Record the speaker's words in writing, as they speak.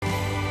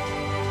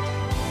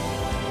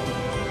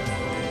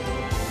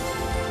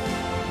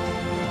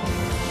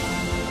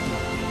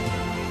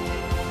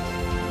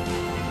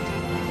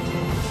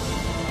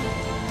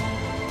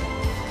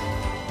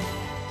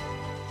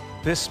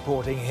This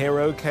sporting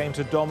hero came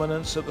to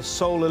dominance at the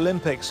Seoul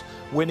Olympics,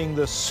 winning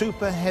the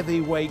super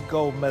heavyweight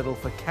gold medal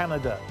for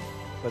Canada.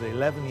 But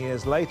 11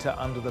 years later,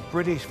 under the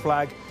British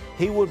flag,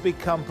 he would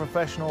become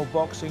professional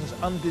boxing's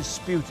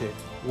undisputed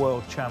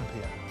world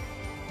champion.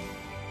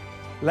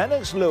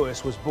 Lennox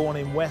Lewis was born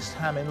in West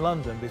Ham in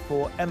London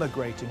before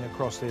emigrating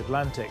across the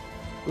Atlantic.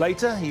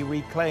 Later, he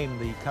reclaimed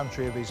the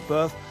country of his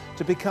birth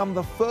to become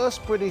the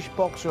first British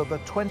boxer of the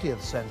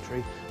 20th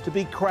century to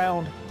be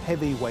crowned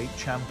heavyweight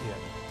champion.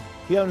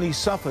 He only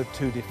suffered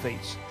 2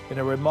 defeats in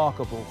a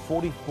remarkable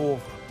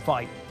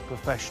 44-fight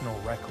professional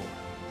record.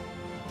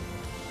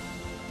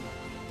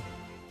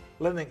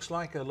 Lennox,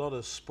 like a lot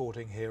of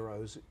sporting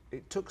heroes,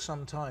 it took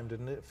some time,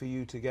 didn't it, for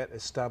you to get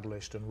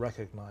established and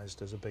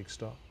recognised as a big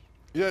star?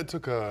 Yeah, it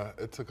took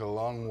a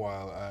long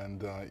while,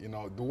 and you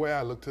know, the way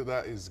I looked at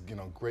that is, you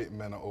know, great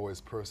men are always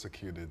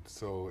persecuted.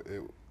 So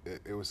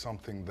it was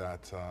something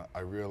that I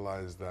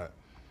realized that,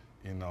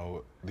 you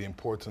know, the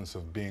importance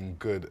of being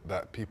good,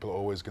 that people are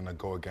always going to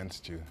go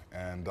against you,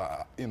 and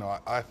you know,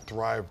 I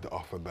thrived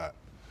off of that.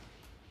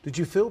 Did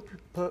you feel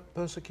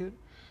persecuted?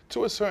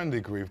 To a certain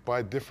degree,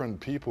 by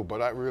different people, but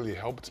that really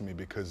helped me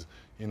because,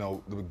 you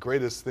know, the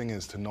greatest thing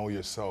is to know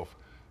yourself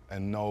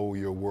and know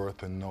your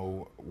worth and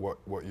know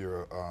what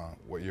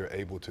you're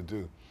able to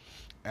do,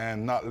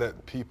 and not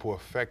let people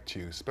affect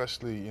you.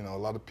 Especially, you know,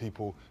 a lot of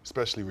people,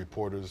 especially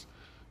reporters,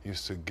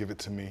 used to give it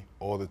to me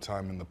all the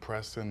time in the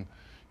press, and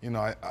you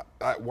know,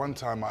 at one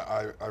time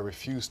I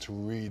refused to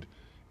read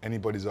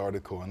anybody's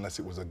article unless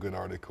it was a good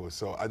article.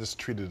 So I just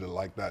treated it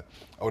like that.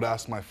 I would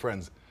ask my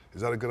friends,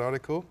 "Is that a good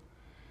article?"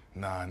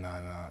 Nah.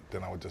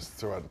 Then I would just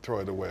throw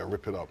it away or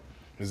rip it up.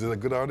 Is it a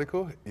good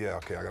article? Yeah,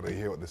 okay, I gotta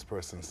hear what this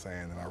person's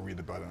saying, and I read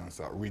about it,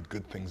 and I read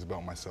good things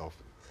about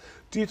myself.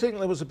 Do you think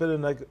there was a bit of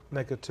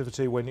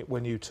negativity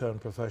when you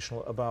turned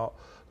professional about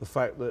the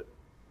fact that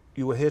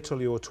you were here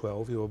till you were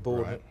 12, you were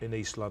born in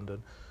East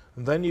London,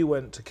 and then you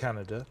went to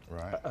Canada,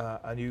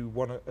 and you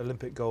won an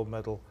Olympic gold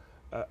medal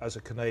as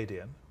a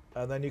Canadian,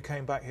 and then you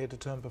came back here to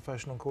turn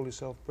professional and call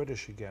yourself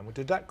British again.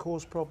 Did that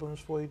cause problems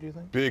for you, do you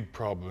think? Big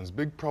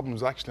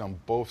problems actually on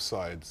both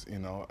sides. You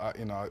know,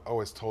 I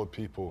always told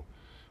people,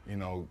 you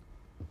know,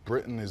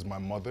 Britain is my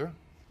mother,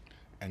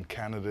 and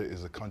Canada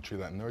is a country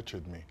that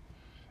nurtured me.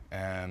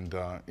 And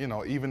you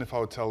know, even if I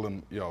would tell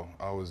them, yo,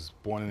 I was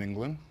born in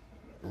England,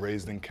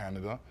 raised in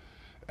Canada,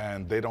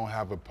 and they don't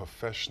have a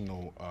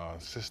professional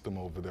system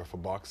over there for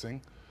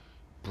boxing,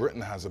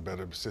 Britain has a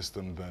better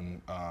system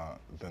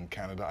than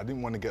Canada. I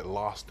didn't want to get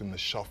lost in the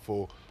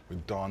shuffle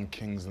with Don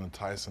Kings and the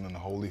Tyson and the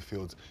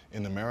Holyfields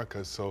in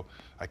America, so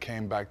I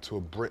came back to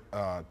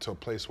a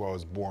place where I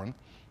was born,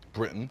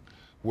 Britain.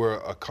 We're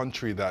a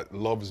country that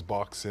loves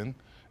boxing,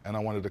 and I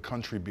wanted a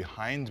country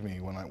behind me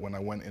when I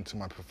went into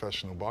my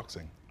professional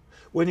boxing.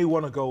 When you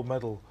won a gold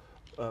medal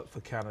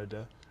for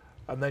Canada,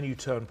 and then you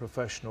turned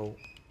professional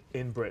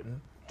in Britain,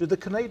 did the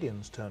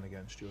Canadians turn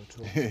against you at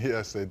all?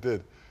 Yes, they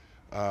did.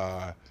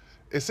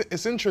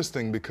 It's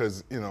interesting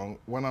because, you know,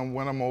 when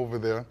I'm over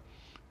there,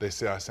 they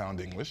say I sound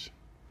English.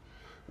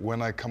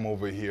 When I come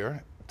over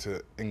here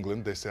to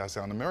England, they say I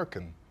sound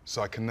American,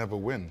 so I can never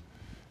win.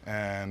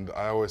 And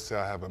I always say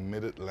I have a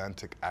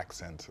mid-Atlantic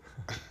accent.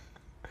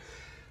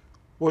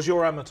 Was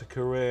your amateur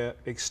career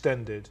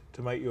extended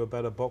to make you a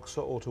better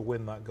boxer or to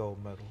win that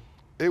gold medal?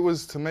 It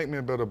was to make me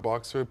a better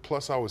boxer,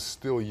 plus I was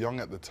still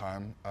young at the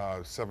time,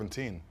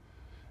 17,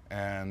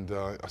 and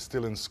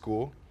still in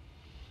school.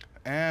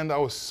 And I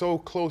was so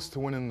close to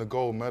winning the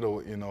gold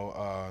medal, you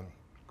know.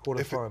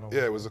 Quarterfinal.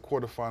 Yeah, it was the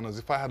quarterfinals.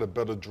 If I had a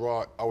better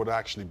draw, I would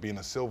actually been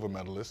a silver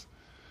medalist.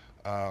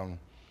 That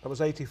was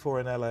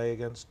 84 in LA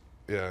against...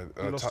 Yeah,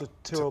 you lost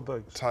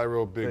to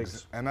Tyrell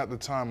Biggs. And at the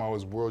time, I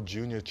was world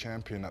junior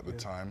champion at the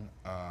time,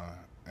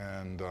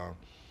 and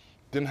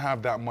didn't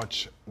have that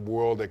much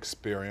world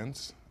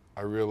experience.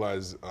 I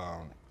realized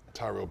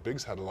Tyrell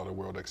Biggs had a lot of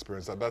world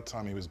experience. At that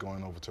time, he was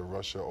going over to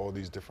Russia, all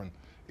these different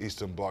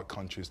Eastern Bloc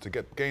countries to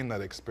gain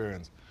that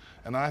experience.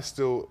 And I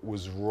still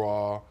was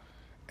raw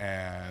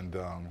and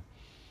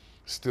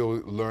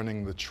still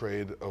learning the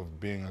trade of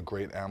being a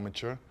great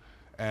amateur.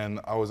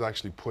 And I was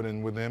actually put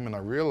in with him, and I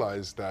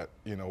realized that,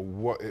 you know,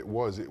 what it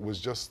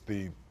was just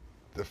the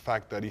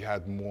fact that he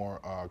had more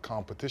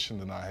competition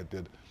than I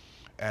did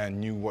and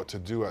knew what to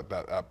do at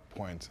that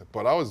point.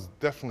 But I was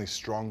definitely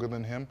stronger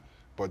than him,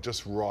 but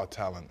just raw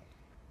talent.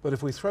 But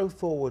if we throw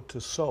forward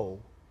to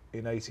Seoul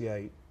in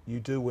 '88,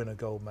 you do win a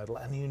gold medal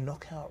and you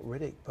knock out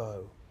Riddick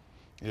Bowe.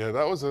 Yeah,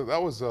 that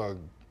was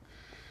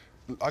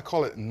I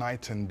call it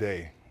night and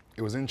day.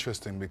 It was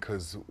interesting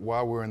because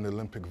while we're in the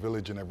Olympic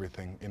Village and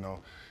everything, you know,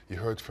 you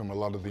heard from a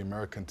lot of the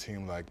American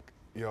team like,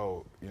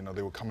 yo, you know,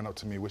 they were coming up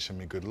to me wishing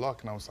me good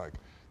luck, and I was like,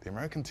 the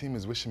American team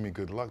is wishing me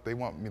good luck. They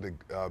want me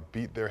to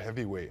beat their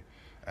heavyweight.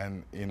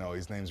 And, you know,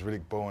 his name's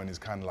Riddick Bowe, and he's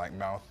kind of like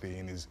mouthy,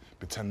 and he's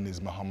pretending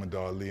he's Muhammad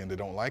Ali, and they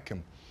don't like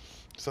him.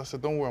 So I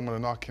said, don't worry, I'm going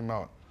to knock him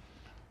out.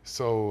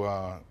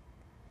 So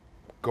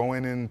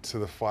going into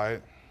the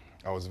fight,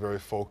 I was very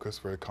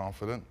focused, very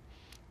confident.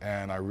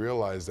 And I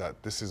realized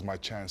that this is my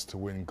chance to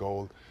win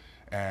gold.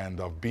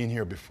 and I've been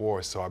here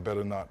before, so I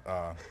better not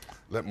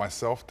let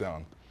myself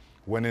down.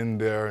 Went in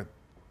there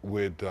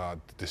with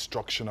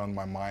destruction on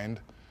my mind,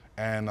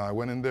 and I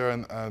went in there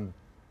and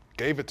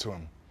gave it to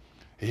him.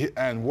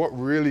 And what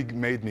really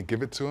made me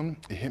give it to him,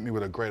 he hit me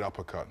with a great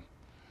uppercut.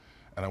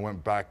 And I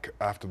went back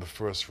after the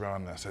first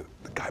round and I said,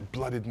 the guy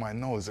bloodied my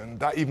nose, and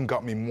that even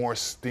got me more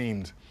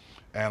steamed.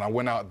 And I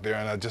went out there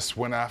and I just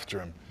went after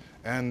him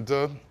and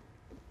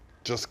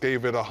just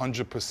gave it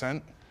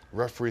 100%.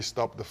 Referee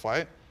stopped the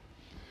fight.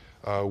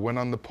 Went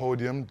on the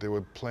podium. They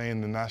were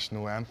playing the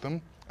national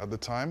anthem at the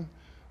time.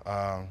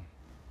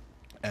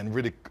 And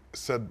Riddick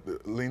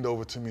leaned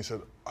over to me and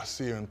said, I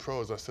see you in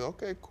pros. I said,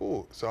 okay,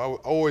 cool. So I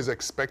always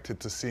expected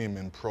to see him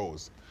in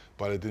pros,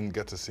 but I didn't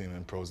get to see him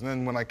in pros. And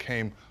then when I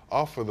came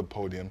off of the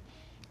podium,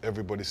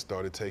 everybody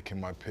started taking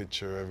my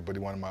picture. Everybody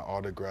wanted my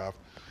autograph.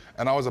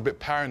 And I was a bit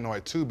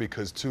paranoid too,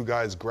 because two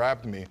guys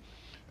grabbed me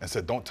and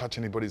said, don't touch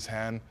anybody's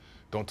hand,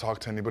 don't talk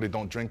to anybody,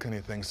 don't drink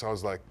anything. So I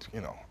was like,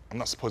 you know, I'm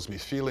not supposed to be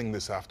feeling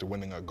this after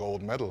winning a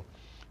gold medal.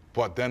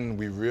 But then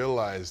we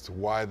realized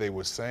why they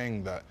were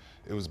saying that.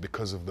 It was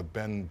because of the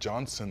Ben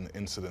Johnson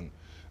incident.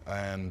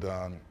 And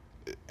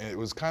it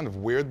was kind of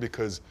weird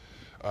because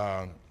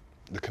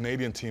the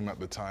Canadian team at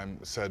the time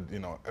said, you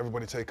know,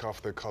 everybody take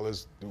off their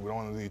colors. We don't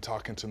want to be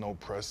talking to no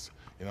press.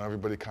 You know,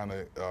 everybody kind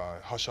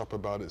of hush up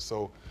about it.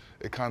 So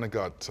it kind of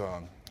got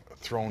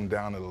thrown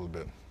down a little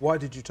bit. Why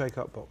did you take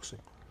up boxing?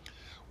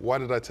 Why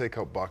did I take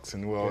up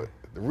boxing? Well,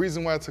 the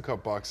reason why I took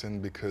up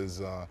boxing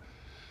because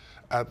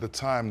at the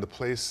time,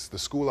 the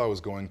school I was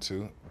going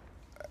to,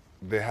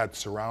 they had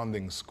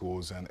surrounding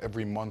schools, and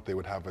every month they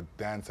would have a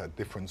dance at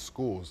different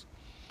schools.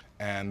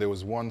 And there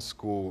was one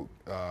school,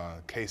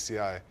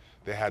 KCI,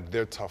 they had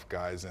their tough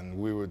guys, and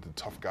we were the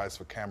tough guys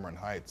for Cameron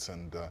Heights,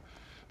 and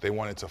they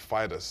wanted to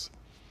fight us.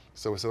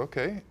 So we said,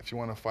 okay, if you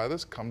want to fight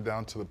us, come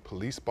down to the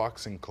police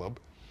boxing club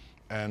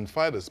and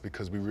fight us,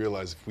 because we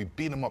realized if we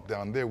beat them up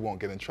down there, we won't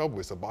get in trouble.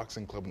 It's a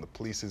boxing club and the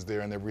police is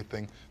there and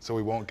everything, so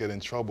we won't get in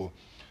trouble.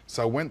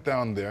 So I went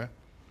down there,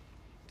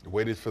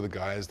 waited for the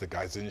guys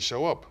didn't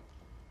show up.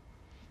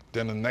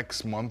 Then the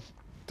next month,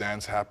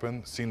 dance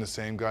happened, seen the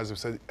same guys who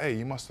said, hey,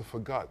 you must have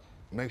forgot.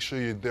 Make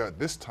sure you're there at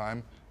this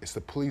time. It's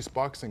the police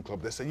boxing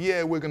club. They said,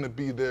 yeah, we're gonna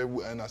be there.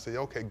 And I said,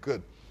 okay,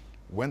 good.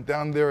 Went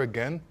down there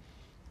again,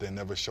 they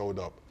never showed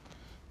up.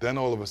 Then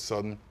all of a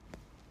sudden,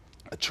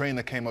 a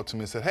trainer came up to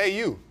me and said, hey,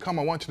 you, come,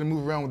 I want you to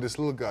move around with this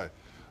little guy.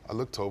 I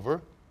looked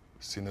over,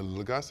 seen the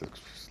little guy, I said,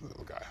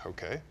 little guy,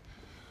 okay.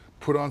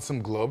 Put on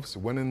some gloves,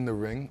 went in the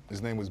ring.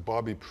 His name was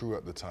Bobby Prue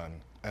at the time.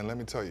 And let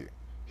me tell you,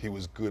 he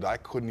was good. I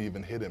couldn't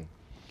even hit him.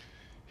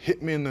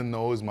 Hit me in the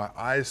nose, my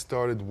eyes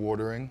started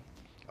watering.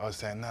 I was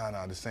saying,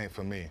 nah, this ain't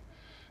for me.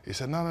 He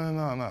said,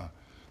 no.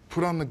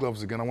 Put on the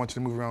gloves again. I want you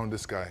to move around with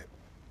this guy.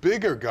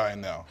 Bigger guy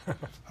now.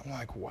 I'm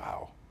like,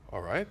 wow,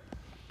 all right.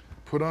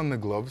 Put on the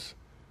gloves,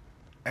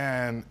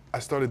 and I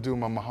started doing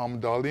my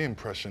Muhammad Ali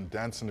impression,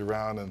 dancing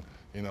around and,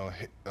 you know,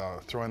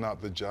 throwing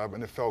out the jab,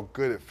 and it felt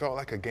good. It felt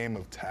like a game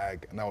of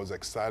tag, and I was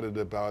excited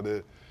about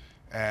it.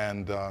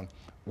 And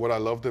what I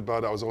loved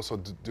about it, I was also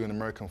doing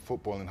American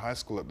football in high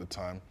school at the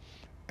time,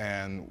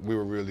 and we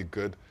were really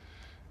good.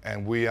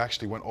 And we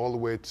actually went all the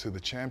way to the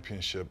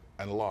championship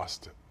and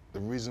lost. The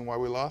reason why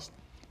we lost,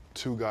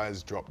 2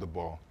 guys dropped the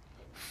ball.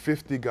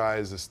 50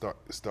 guys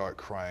start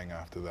crying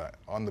after that.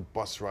 On the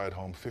bus ride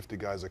home, 50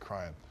 guys are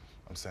crying.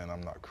 I'm saying,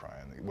 I'm not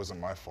crying. It wasn't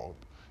my fault.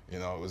 You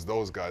know, it was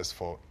those guys'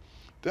 fault.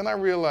 Then I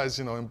realized,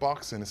 you know, in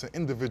boxing, it's an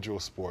individual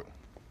sport.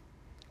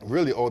 It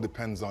really all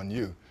depends on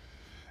you.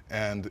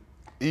 And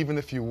even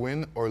if you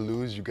win or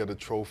lose, you get a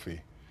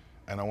trophy.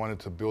 And I wanted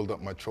to build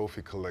up my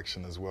trophy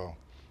collection as well.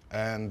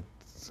 And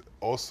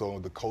also,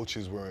 the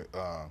coaches were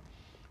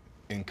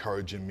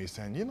encouraging me,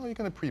 saying, you know, you're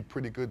going to be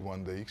pretty good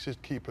one day. You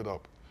should keep it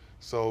up.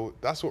 So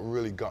that's what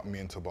really got me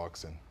into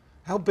boxing.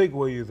 How big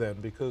were you then?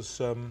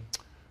 Because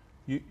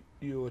you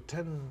were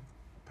 10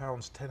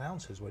 pounds 10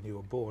 ounces when you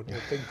were born. You're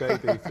a big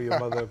baby for your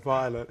mother,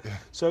 Violet. Yeah.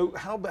 So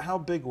how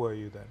big were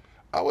you then?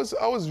 I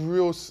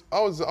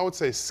would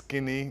say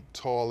skinny,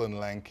 tall, and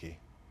lanky.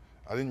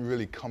 I didn't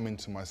really come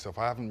into myself.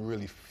 I haven't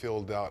really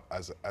filled out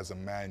as a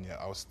man yet.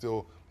 I was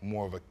still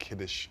more of a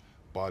kiddish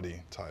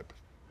body type.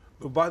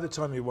 But by the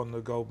time you won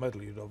the gold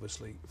medal, you'd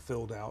obviously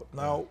filled out.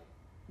 Now,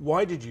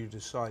 why did you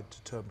decide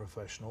to turn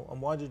professional, and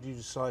why did you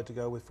decide to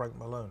go with Frank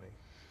Maloney?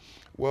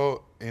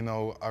 Well, you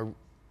know,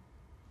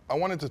 I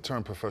wanted to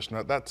turn professional.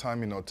 At that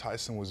time, you know,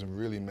 Tyson was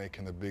really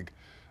making a big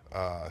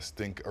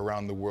stink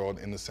around the world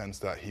in the sense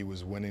that he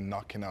was winning,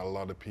 knocking out a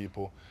lot of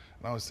people.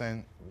 And I was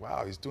saying,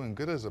 wow, he's doing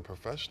good as a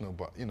professional.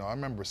 But, you know, I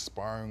remember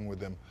sparring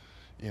with him,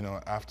 you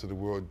know, after the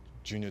World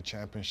Junior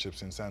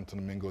Championships in Santo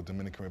Domingo,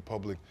 Dominican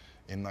Republic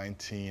in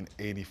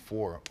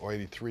 1984 or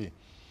 83.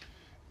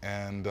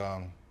 And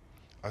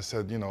I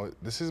said, you know,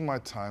 this is my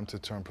time to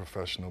turn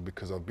professional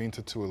because I've been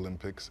to 2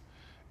 Olympics,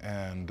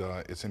 and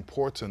it's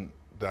important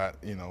that,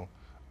 you know,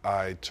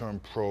 I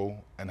turn pro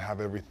and have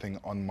everything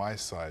on my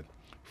side.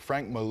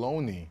 Frank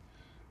Maloney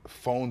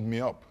phoned me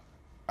up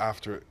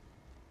after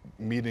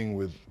meeting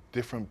with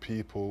different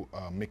people,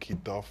 Mickey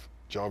Duff,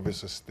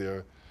 Jarvis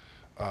Astaire,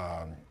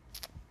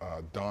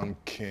 Don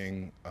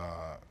King,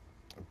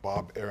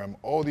 Bob Arum,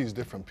 all these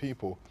different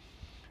people.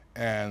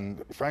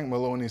 And Frank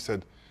Maloney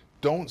said,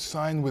 don't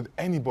sign with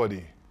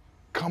anybody.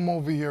 Come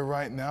over here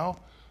right now.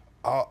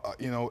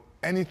 You know,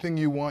 anything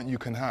you want, you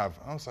can have.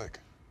 I was like,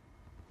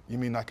 you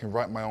mean I can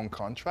write my own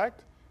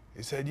contract?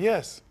 He said,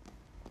 yes.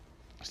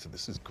 I said,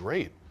 this is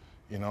great.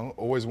 You know,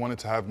 always wanted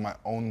to have my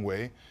own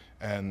way.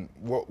 And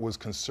what was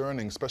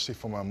concerning, especially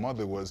for my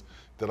mother, was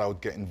that I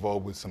would get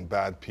involved with some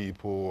bad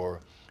people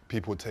or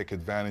people would take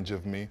advantage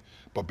of me.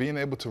 But being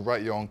able to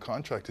write your own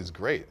contract is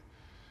great.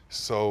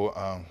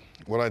 So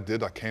what I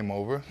did, I came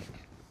over.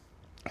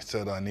 I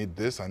said, I need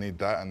this, I need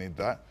that, I need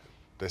that.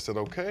 They said,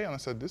 okay. And I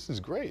said, this is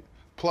great.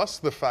 Plus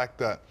the fact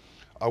that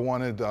I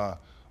wanted a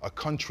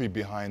country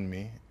behind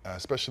me,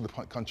 especially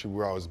the country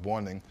where I was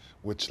born in,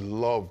 which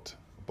loved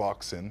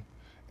boxing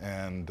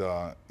and,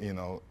 you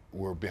know,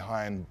 were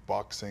behind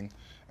boxing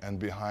and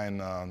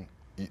behind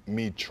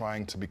me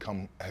trying to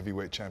become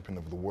heavyweight champion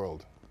of the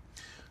world.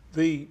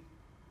 The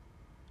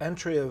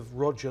entry of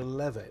Roger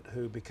Levitt,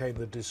 who became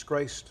the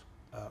disgraced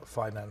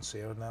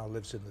financier and now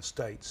lives in the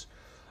States,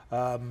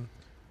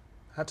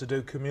 had to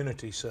do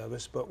community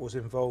service but was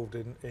involved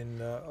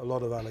in a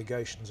lot of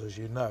allegations, as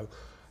you know.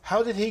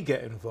 How did he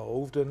get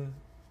involved, and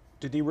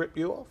did he rip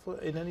you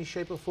off in any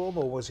shape or form,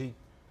 or was he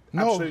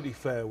absolutely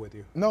fair with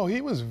you? No,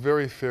 he was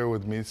very fair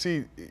with me.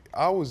 See,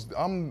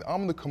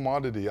 I'm the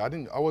commodity.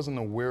 I wasn't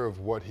aware of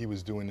what he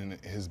was doing in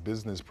his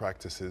business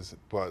practices,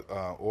 but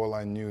all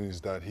I knew is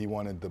that he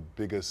wanted the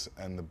biggest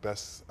and the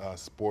best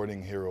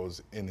sporting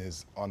heroes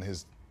on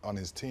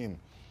his team,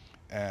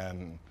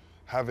 and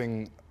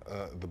having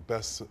the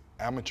best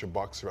amateur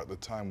boxer at the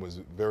time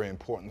was very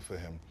important for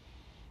him.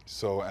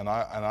 So, and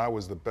I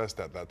was the best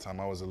at that time.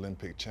 I was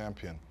Olympic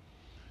champion,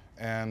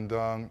 and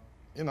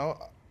you know,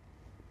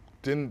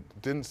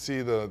 didn't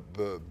see the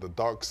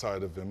dark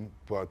side of him,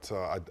 but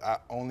I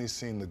only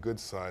seen the good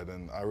side.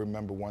 And I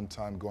remember one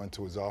time going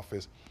to his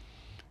office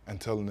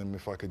and telling him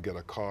if I could get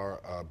a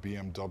car, a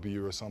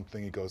BMW or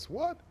something. He goes,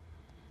 "What?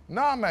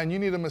 Nah, man, you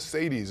need a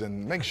Mercedes,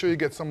 and make sure you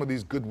get some of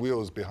these good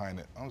wheels behind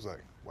it." I was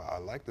like, wow, I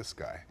like this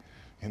guy,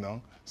 you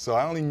know? So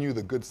I only knew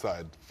the good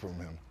side from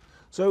him.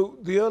 So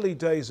the early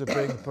days of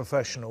being a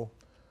professional,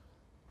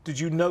 did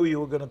you know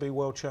you were going to be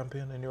world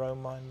champion in your own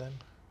mind then?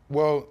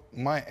 Well,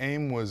 my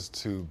aim was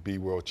to be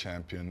world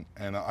champion,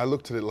 and I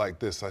looked at it like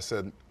this. I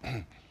said,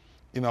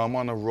 you know, I'm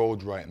on a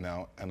road right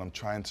now, and I'm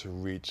trying to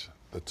reach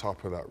the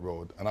top of that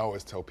road. And I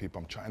always tell people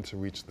I'm trying to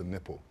reach the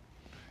nipple.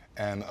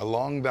 And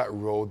along that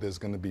road, there's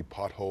going to be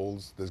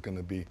potholes, there's going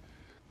to be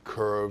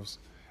curves,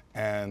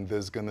 and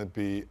there's going to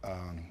be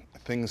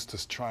things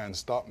to try and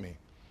stop me.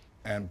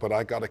 But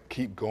I got to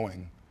keep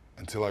going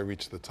until I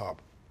reach the top.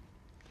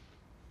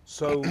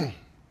 So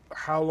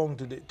how long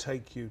did it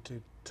take you to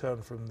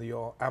turn from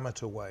your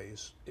amateur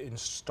ways in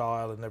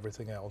style and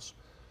everything else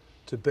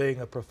to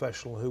being a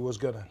professional who was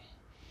going to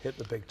hit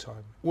the big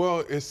time?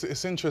 Well,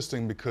 it's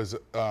interesting because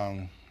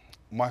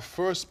my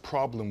first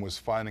problem was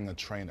finding a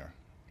trainer.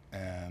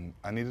 And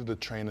I needed a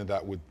trainer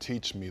that would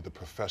teach me the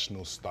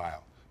professional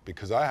style,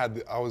 because I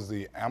was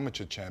the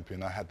amateur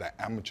champion. I had that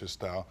amateur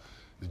style,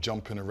 the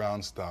jumping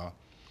around style.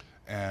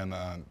 And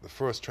the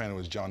first trainer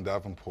was John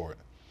Davenport.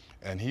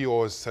 And he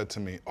always said to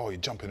me, oh, you're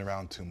jumping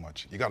around too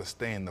much. You got to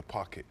stay in the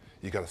pocket.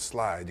 You got to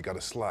slide. You got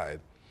to slide.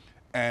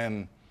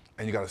 And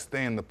you got to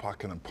stay in the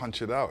pocket and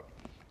punch it out.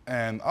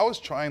 And I was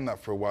trying that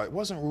for a while. It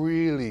wasn't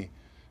really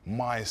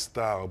my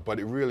style, but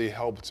it really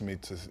helped me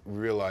to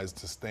realize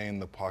to stay in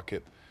the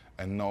pocket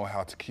and know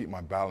how to keep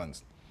my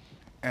balance.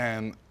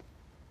 And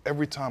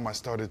every time I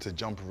started to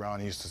jump around,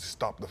 he used to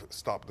stop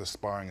the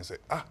sparring and say,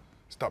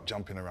 stop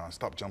jumping around,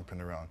 stop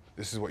jumping around.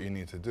 This is what you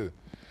need to do.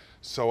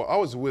 So I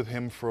was with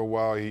him for a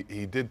while.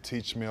 He did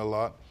teach me a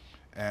lot,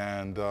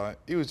 and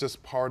he was just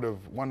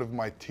one of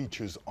my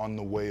teachers on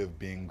the way of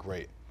being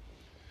great.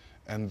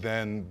 And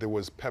then there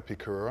was Pepe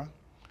Carrera.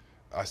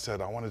 I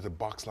said I wanted to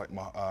box like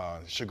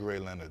Sugar Ray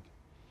Leonard.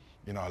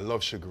 You know, I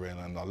love Sugar Ray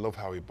Leonard. I love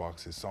how he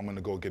boxes, so I'm going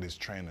to go get his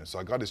trainer. So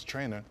I got his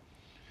trainer,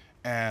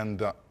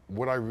 and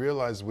what I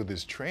realized with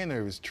his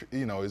trainer is,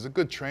 you know, he's a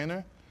good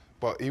trainer,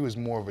 but he was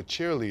more of a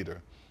cheerleader.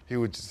 He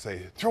would just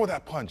say, throw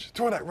that punch,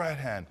 throw that right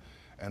hand.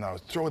 And I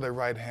would throw that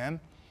right hand,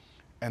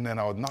 and then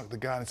I would knock the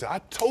guy and say, I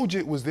told you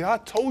it was there, I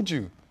told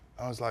you.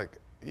 I was like,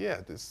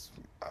 yeah,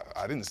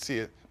 I didn't see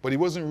it. But he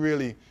wasn't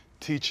really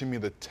teaching me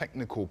the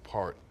technical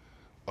part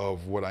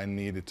of what I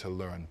needed to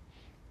learn.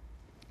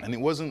 And it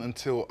wasn't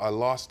until I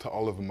lost to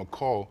Oliver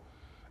McCall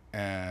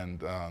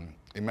and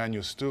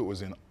Emmanuel Stewart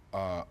was in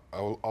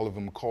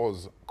Oliver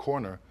McCall's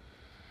corner,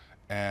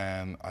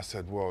 and I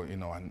said, well, you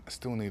know, I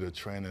still need a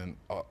trainer. And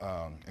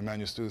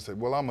Emmanuel Stewart said,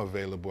 well, I'm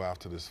available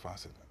after this fight. I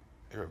said,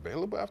 you're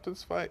available after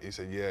this fight? He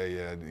said, yeah,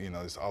 you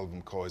know, this Oliver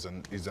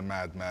McCall, he's a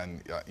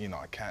madman. You know,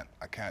 I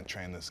can't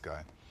train this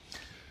guy.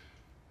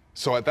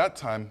 So at that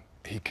time,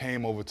 he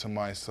came over to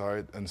my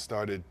side and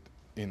started,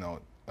 you know,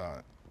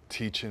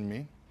 teaching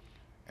me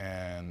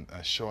and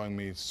showing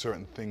me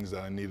certain things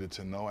that I needed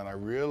to know. And I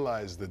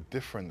realized the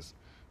difference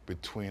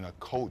between a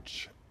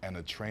coach and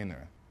a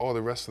trainer. all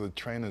the rest of the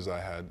trainers I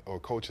had, or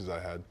coaches I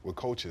had, were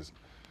coaches.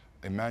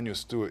 Emmanuel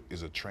Stewart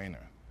is a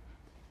trainer,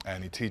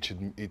 and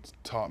he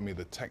taught me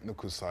the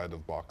technical side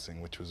of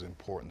boxing, which was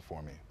important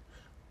for me.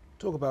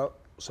 Talk about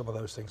some of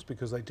those things,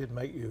 because they did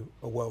make you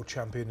a world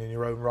champion in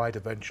your own right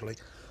eventually.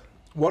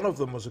 One of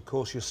them was, of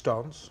course, your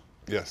stance.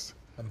 Yes.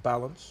 And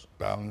balance.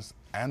 Balance,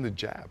 and the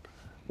jab.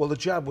 Well, the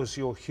jab was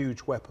your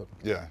huge weapon.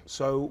 Yeah.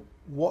 So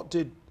what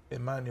did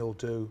Emmanuel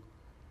do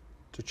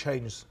to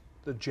change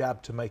the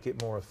jab to make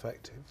it more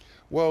effective?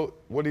 Well,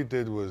 what he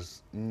did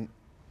was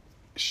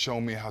show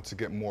me how to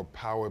get more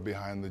power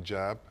behind the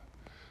jab,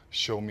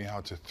 show me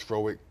how to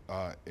throw it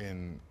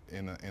in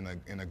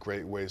a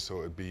great way so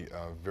it would be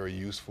very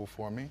useful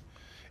for me.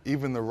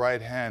 Even the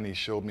right hand, he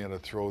showed me how to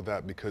throw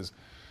that, because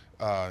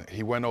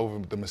he went over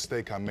the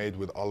mistake I made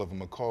with Oliver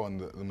McCall,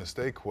 and the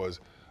mistake was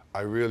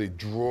I really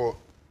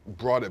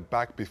brought it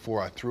back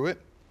before I threw it,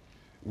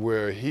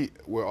 where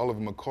Oliver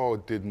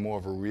McCall did more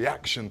of a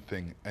reaction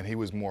thing, and he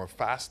was more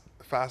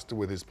faster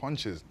with his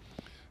punches.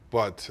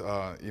 But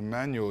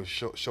Emmanuel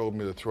showed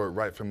me to throw it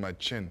right from my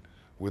chin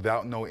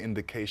without no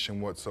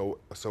indication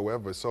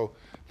whatsoever. So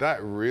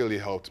that really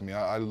helped me.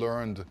 I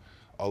learned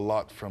a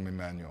lot from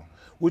Emmanuel.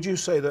 Would you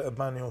say that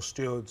Emmanuel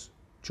Stewart's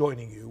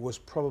joining you was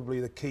probably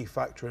the key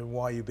factor in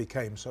why you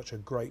became such a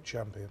great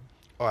champion?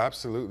 Oh,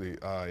 absolutely.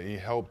 He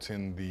helped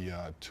in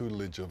the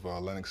tutelage of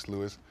Lennox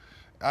Lewis.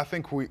 I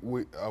think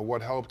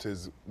what helped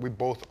is we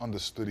both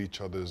understood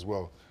each other as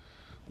well.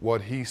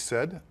 What he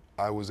said,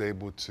 I was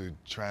able to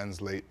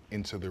translate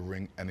into the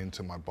ring and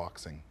into my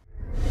boxing.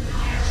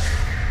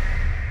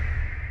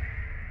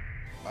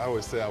 I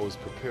always say I was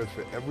prepared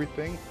for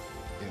everything.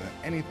 You know,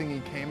 anything he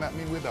came at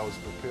me with, I was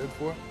prepared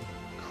for.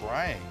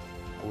 Crying,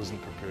 I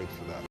wasn't prepared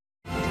for that.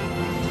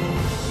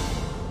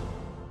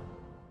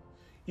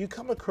 You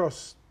come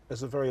across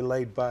as a very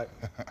laid-back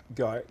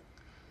guy.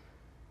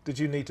 Did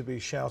you need to be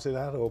shouted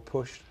at or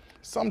pushed?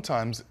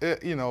 Sometimes,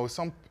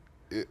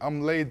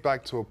 I'm laid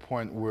back to a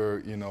point where,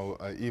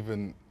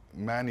 even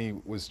Manny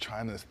was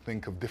trying to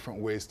think of different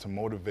ways to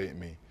motivate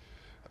me.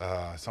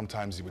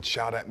 Sometimes he would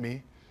shout at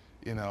me.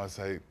 It's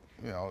like,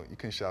 you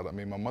can shout at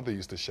me. My mother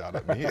used to shout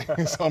at me,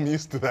 so I'm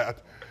used to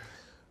that.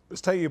 Let's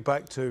take you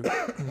back to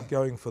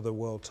going for the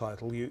world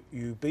title.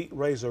 You beat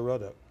Razor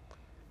Ruddock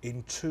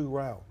in 2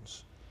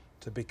 rounds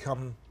to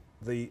become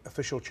the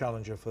official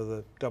challenger for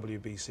the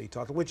WBC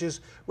title, which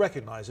is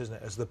recognised, isn't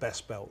it, as the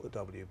best belt at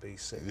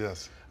WBC.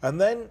 Yes. And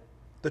then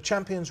the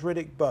champion's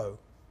Riddick Bowe,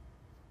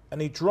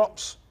 and he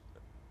drops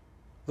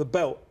the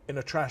belt in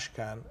a trash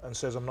can and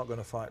says, "I'm not going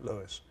to fight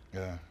Lewis."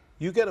 Yeah.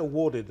 You get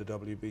awarded the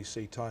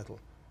WBC title.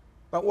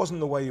 That wasn't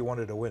the way you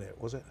wanted to win it,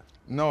 was it?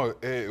 No,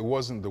 it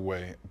wasn't the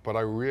way, but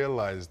I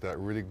realized that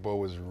Riddick Bowe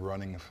was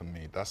running for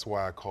me. That's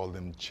why I called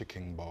him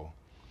Chicken Bowe.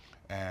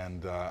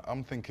 And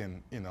I'm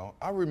thinking,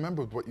 I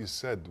remembered what you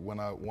said when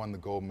I won the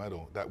gold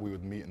medal, that we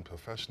would meet in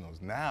professionals.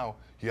 Now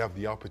you have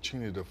the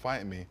opportunity to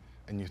fight me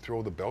and you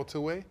throw the belt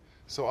away.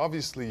 So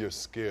obviously you're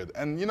scared.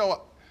 And you know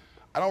what?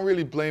 I don't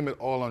really blame it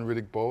all on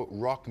Riddick Bowe.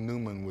 Rock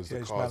Newman was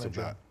the cause of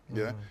that.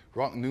 Yeah,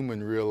 Rock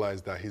Newman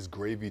realized that his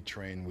gravy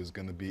train was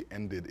going to be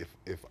ended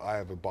if I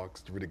ever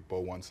boxed Riddick Bowe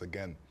once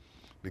again,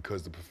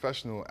 because the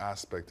professional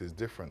aspect is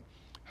different,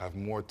 have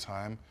more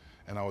time,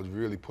 and I would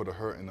really put a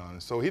hurting on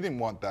it. So he didn't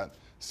want that.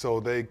 So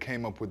they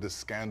came up with this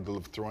scandal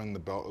of throwing the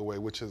belt away,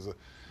 which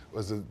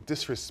was a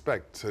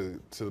disrespect to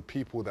the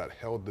people that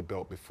held the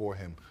belt before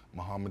him,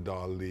 Muhammad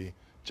Ali,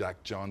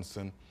 Jack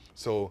Johnson.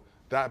 So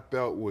that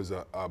belt was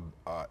a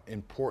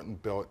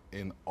important belt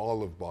in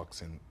all of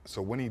boxing.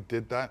 So when he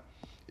did that,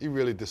 he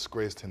really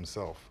disgraced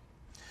himself.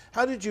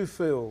 How did you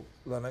feel,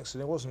 Lennox,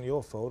 and it wasn't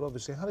your fault,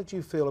 obviously, how did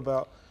you feel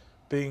about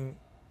being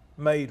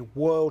made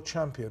world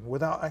champion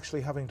without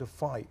actually having to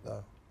fight,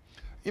 though?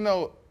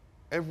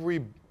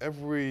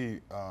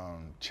 Every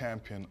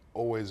champion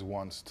always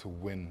wants to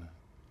win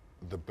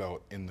the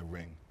belt in the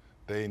ring.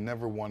 They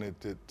never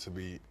wanted it to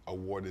be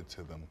awarded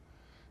to them.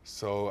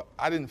 So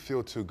I didn't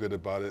feel too good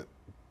about it,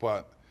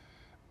 but,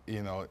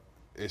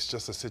 it's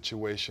just a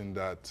situation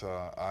that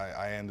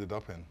I ended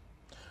up in.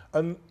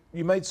 And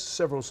you made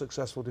several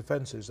successful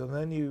defences, and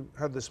then you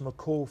had this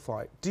McCall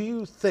fight. Do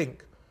you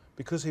think,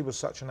 because he was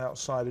such an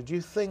outsider, do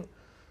you think,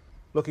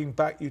 looking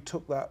back, you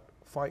took that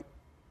fight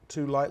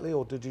too lightly,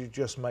 or did you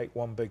just make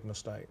one big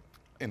mistake?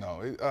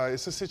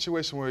 It's a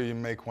situation where you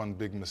make one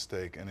big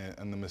mistake,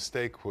 and the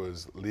mistake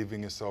was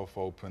leaving yourself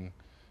open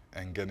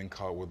and getting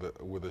caught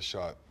with a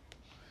shot.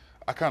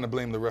 I kind of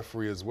blame the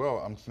referee as well.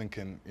 I'm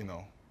thinking,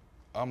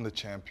 I'm the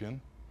champion.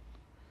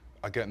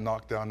 I get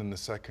knocked down in the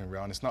 2nd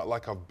round. It's not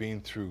like I've been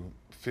through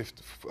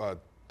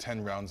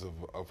 10 rounds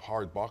of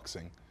hard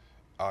boxing.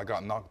 I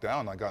got knocked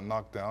down.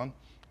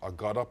 I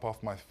got up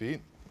off my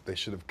feet. They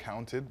should have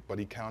counted, but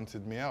he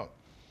counted me out.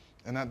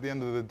 And at the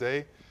end of the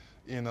day,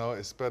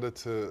 it's better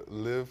to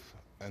live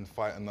and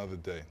fight another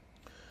day.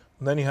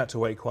 And then you had to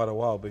wait quite a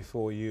while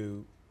before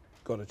you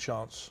got a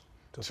chance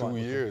to fight. 2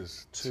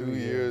 years. 2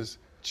 years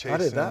chasing. How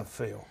did that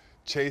feel?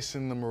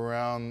 Chasing them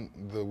around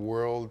the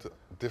world,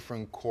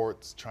 different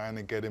courts, trying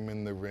to get him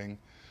in the ring,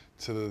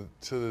 to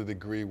the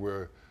degree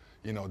where,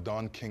 you know,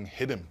 Don King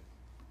hit him.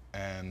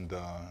 And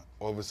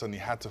all of a sudden he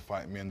had to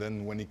fight me. And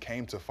then when he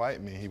came to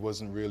fight me, he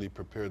wasn't really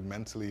prepared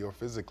mentally or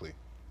physically.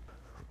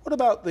 What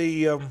about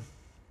the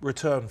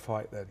return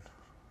fight then?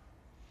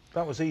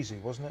 That was easy,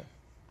 wasn't it?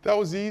 That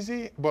was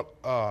easy, but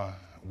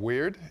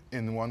weird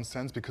in one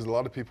sense, because a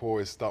lot of people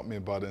always stop me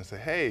about it and say,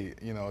 hey,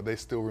 you know, they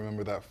still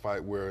remember that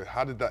fight where,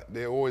 how did that,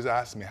 they always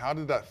ask me, how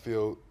did that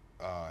feel,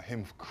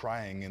 him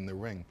crying in the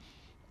ring?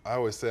 I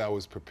always say I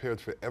was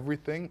prepared for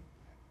everything.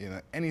 You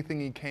know,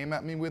 anything he came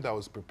at me with, I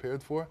was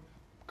prepared for.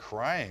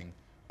 Crying,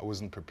 I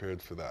wasn't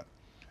prepared for that.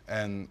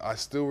 And I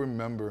still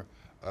remember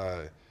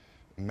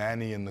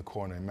Manny in the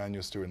corner,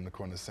 Emmanuel Stewart in the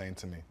corner saying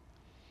to me,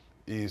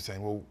 he's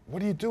saying, well,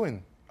 what are you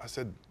doing? I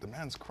said, the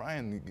man's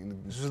crying.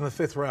 This was in the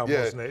 5th round,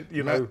 yeah, wasn't it?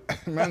 You know,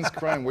 man's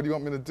crying. What do you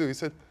want me to do? He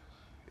said,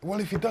 well,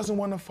 if he doesn't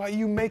want to fight,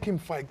 you make him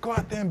fight. Go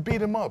out there and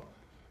beat him up.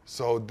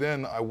 So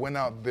then I went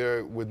out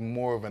there with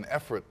more of an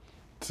effort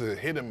to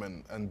hit him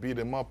and beat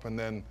him up. And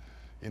then,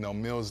 you know,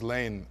 Mills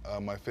Lane,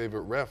 my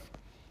favorite ref,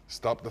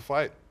 stopped the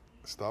fight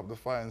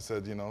and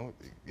said, you know,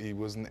 he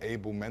wasn't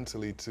able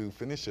mentally to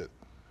finish it.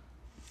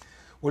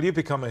 Well, you've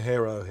become a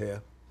hero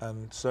here,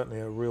 and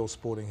certainly a real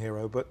sporting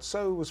hero, but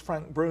so was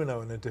Frank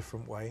Bruno in a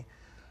different way.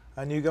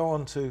 And you go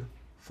on to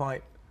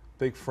fight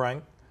Big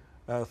Frank,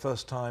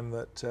 first time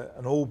that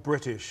an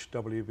all-British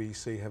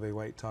WBC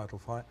heavyweight title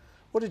fight.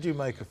 What did you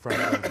make of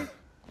Frank Bruno?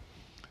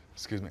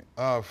 Excuse me.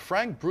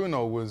 Frank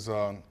Bruno was,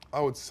 I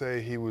would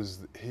say he was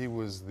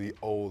the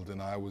old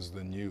and I was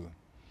the new.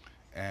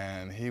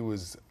 And he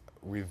was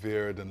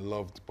revered and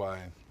loved by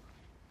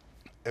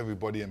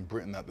everybody in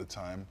Britain at the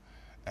time.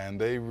 And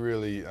they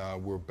really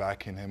were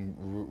backing him,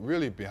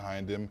 really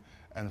behind him,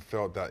 and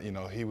felt that, you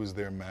know, he was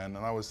their man.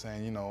 And I was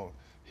saying, you know,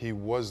 he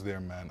was their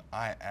man.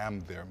 I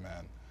am their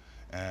man.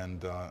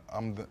 And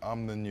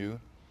I'm the new.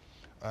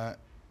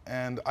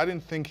 And I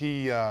didn't think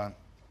he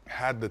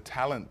had the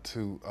talent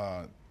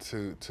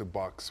to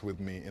box with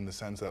me, in the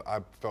sense that I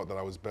felt that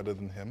I was better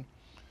than him.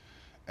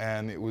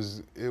 And it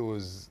was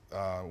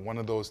one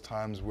of those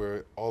times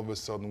where all of a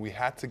sudden we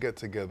had to get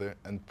together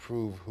and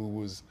prove who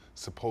was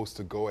supposed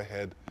to go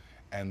ahead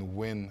and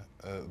win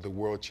the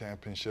world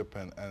championship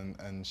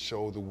and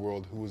show the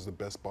world who was the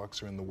best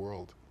boxer in the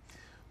world.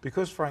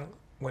 Because Frank,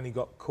 when he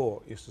got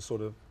caught, used to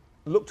sort of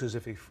looked as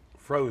if he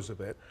froze a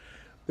bit.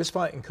 This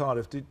fight in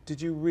Cardiff,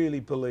 did you really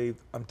believe,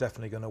 I'm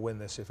definitely going to win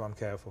this if I'm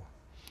careful?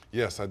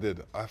 Yes, I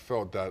did. I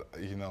felt that,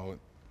 you know,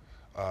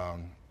 I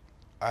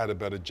had a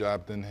better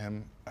jab than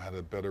him. I had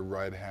a better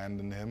right hand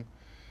than him.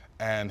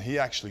 And he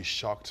actually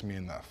shocked me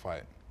in that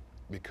fight,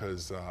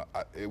 because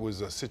it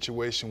was a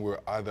situation where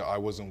either I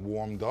wasn't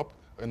warmed up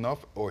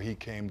enough or he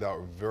came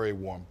out very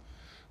warm.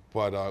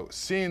 But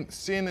seeing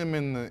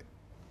him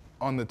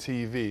on the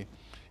TV,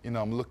 you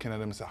know, I'm looking at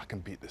him and saying, I can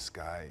beat this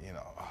guy. You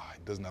know,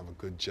 he doesn't have a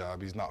good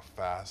jab. He's not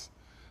fast.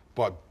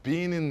 But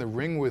being in the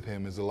ring with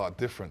him is a lot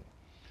different.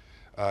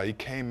 He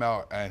came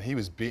out and he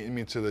was beating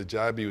me to the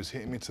jab. He was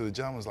hitting me to the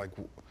jab. I was like,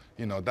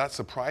 you know, that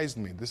surprised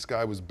me. This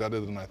guy was better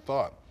than I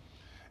thought.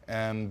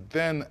 And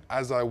then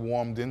as I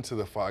warmed into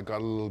the fight, I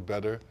got a little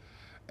better.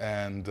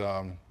 And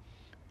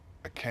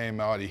I came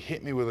out, he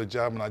hit me with a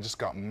jab, and I just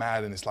got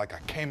mad. And it's like I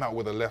came out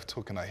with a left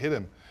hook and I hit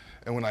him.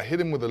 And when I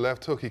hit him with a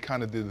left hook, he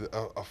kind of did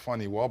a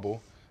funny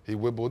wobble. He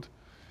wibbled.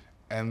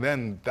 And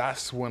then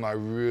that's when I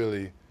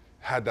really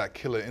had that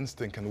killer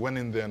instinct and went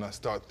in there and I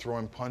started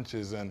throwing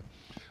punches. And,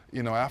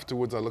 you know,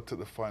 afterwards I looked at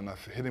the fight and I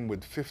hit him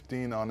with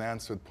 15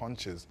 unanswered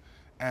punches.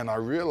 And I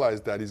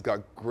realized that he's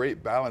got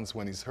great balance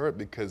when he's hurt,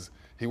 because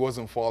he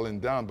wasn't falling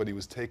down, but he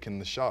was taking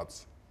the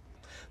shots.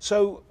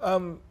 So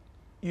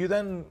you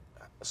then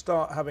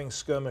start having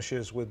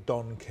skirmishes with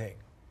Don King.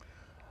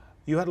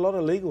 You had a lot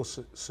of legal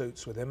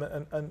suits with him,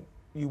 and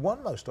you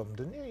won most of them,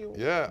 didn't you?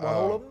 Yeah. Won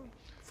all of them?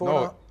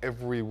 No,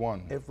 every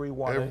one. Every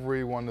one.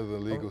 Every one of the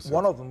legal suits.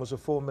 One of them was a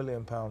 £4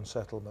 million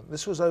settlement.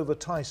 This was over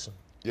Tyson.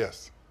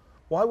 Yes.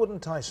 Why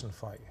wouldn't Tyson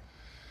fight you?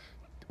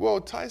 Well,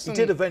 Tyson... He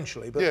did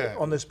eventually, but yeah,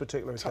 on this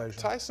particular occasion.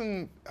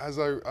 Tyson, as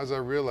I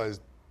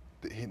realized,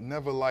 he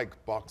never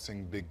liked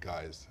boxing big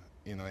guys.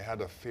 You know, he had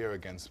a fear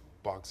against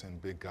boxing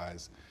big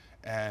guys.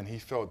 And he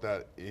felt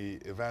that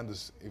Evander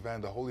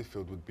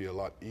Holyfield would be a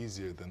lot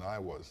easier than I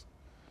was.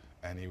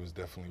 And he was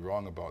definitely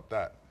wrong about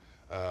that.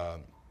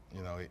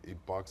 You know, he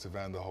boxed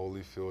Evander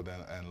Holyfield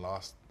and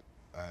lost,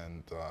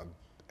 and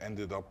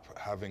ended up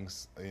having,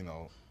 you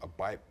know, a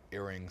bite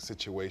earring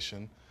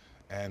situation.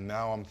 And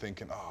now I'm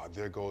thinking, oh,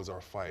 there goes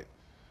our fight,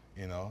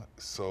 you know?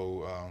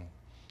 So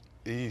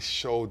he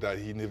showed that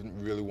he didn't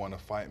really want to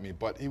fight me,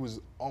 but he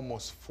was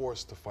almost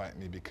forced to fight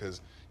me,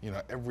 because, you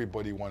know,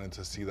 everybody wanted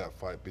to see that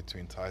fight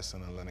between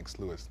Tyson and Lennox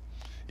Lewis.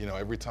 You know,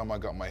 every time I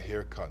got my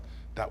hair cut,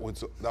 that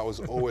was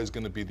always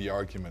going to be the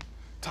argument.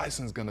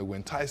 Tyson's going to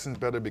win. Tyson's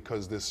better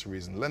because this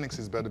reason. Lennox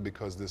is better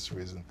because this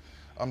reason.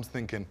 I'm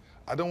thinking,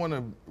 I don't want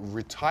to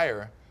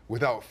retire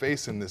without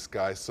facing this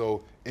guy.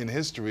 So in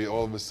history,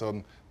 all of a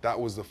sudden, that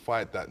was the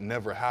fight that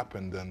never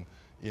happened, and,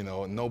 you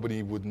know,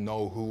 nobody would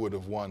know who would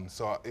have won.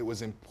 So it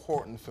was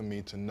important for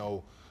me to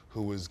know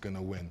who was going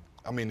to win.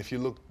 I mean, if you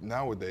look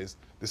nowadays,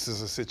 this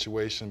is a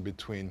situation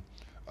between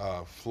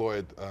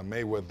Floyd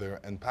Mayweather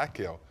and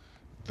Pacquiao.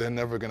 They're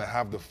never going to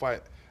have the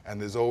fight, and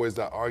there's always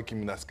that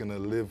argument that's going to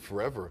live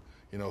forever.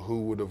 You know,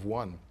 who would have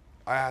won?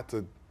 I had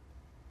to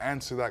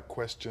answer that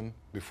question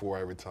before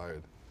I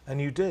retired. And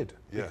you did,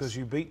 yes. Because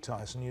you beat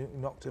Tyson. You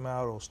knocked him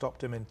out or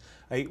stopped him in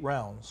 8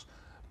 rounds.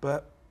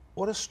 But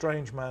what a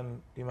strange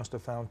man you must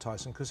have found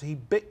Tyson, because he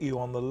bit you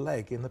on the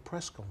leg in the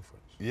press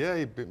conference. Yeah,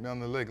 he bit me on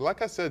the leg.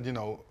 Like I said, you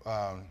know,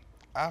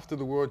 after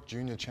the World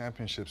Junior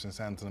Championships in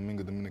Santo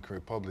Domingo, Dominican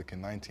Republic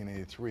in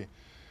 1983,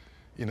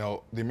 you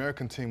know, the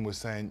American team was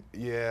saying,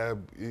 yeah,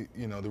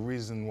 you know, the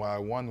reason why I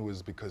won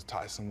was because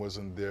Tyson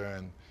wasn't there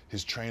and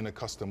his trainer,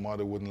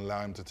 Customato, wouldn't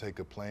allow him to take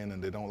a plane,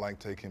 and they don't like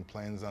taking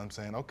planes. I'm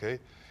saying, okay.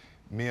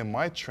 Me and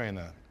my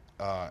trainer,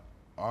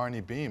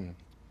 Arnie Beam,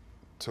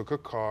 took a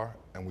car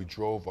and we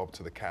drove up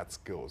to the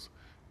Catskills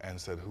and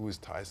said, who is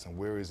Tyson?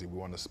 Where is he? We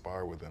want to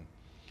spar with him.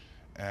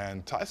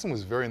 And Tyson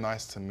was very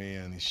nice to me,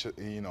 and he showed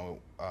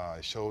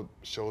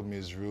me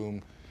his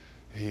room.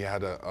 He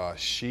had a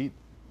sheet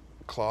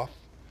cloth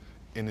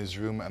in his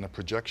room and a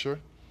projector,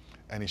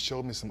 and he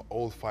showed me some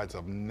old fights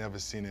I've never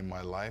seen in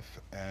my life,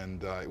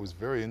 and it was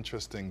very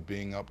interesting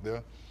being up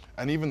there.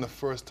 And even the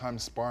first time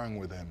sparring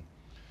with him,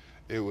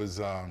 it was,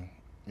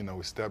 you know,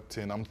 we stepped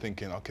in. I'm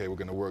thinking, okay, we're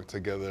going to work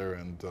together,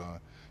 and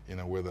you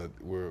know,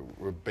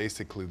 we're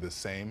basically the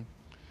same.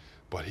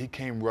 But he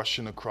came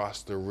rushing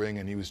across the ring,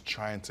 and he was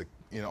trying to,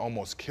 you know,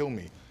 almost kill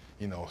me.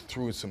 You know,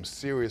 threw some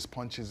serious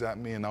punches at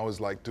me, and I was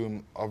like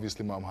doing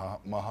obviously my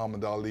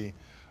Muhammad Ali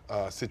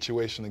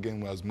situation again,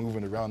 where I was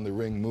moving around the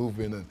ring,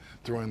 moving and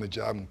throwing the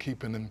jab and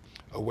keeping him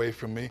away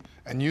from me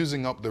and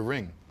using up the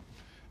ring.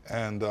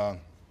 And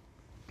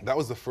that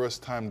was the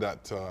first time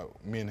that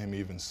me and him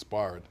even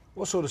sparred.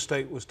 What sort of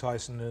state was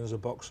Tyson in as a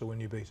boxer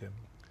when you beat him?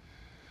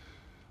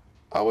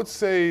 I would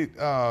say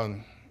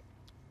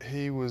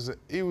he wasn't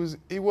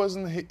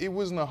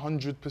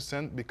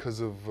 100% because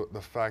of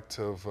the fact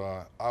of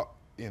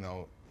you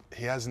know,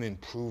 he hasn't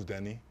improved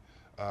any.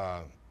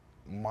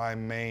 My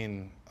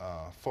main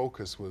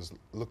focus was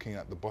looking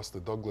at the Buster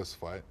Douglas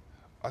fight.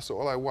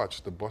 I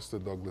watched the Buster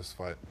Douglas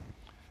fight,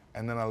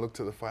 and then I looked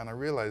at the fight and I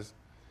realized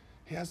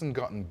he hasn't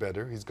gotten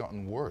better, he's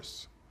gotten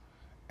worse.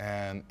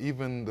 And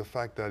even the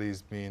fact that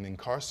he's being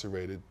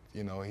incarcerated,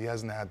 you know, he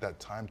hasn't had that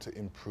time to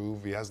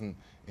improve. He hasn't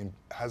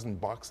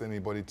boxed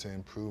anybody to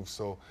improve.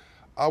 So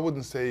I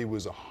wouldn't say he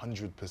was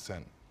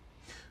 100%.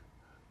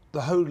 The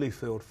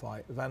Holyfield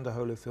fight, Evander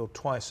Holyfield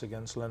twice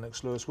against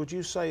Lennox Lewis, would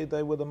you say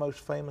they were the most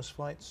famous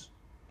fights?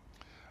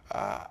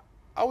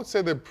 I would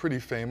say they're pretty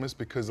famous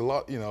because a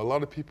lot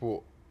of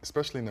people,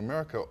 especially in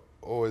America,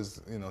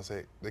 always, you know,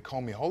 say, they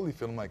call me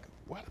Holyfield. I'm like,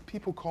 why do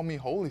people call me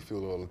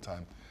Holyfield all the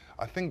time?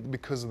 I think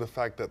because of the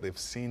fact that they've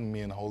seen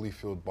me and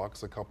Holyfield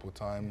box a couple of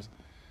times,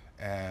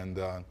 and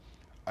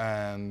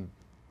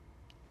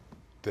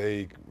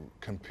they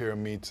compare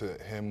me to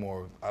him,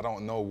 or I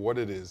don't know what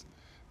it is,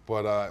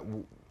 but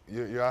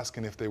you're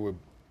asking if they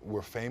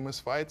were famous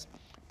fights?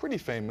 Pretty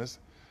famous.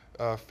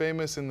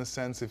 Famous in the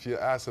sense, if you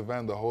ask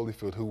Evander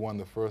Holyfield who won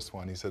the first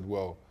one, he said,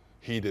 well,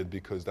 he did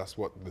because that's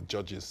what the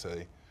judges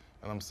say.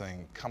 And I'm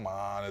saying, come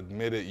on,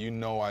 admit it. You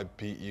know I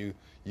beat you.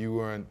 You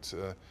weren't,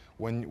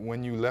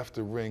 when you left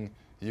the ring,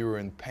 you were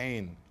in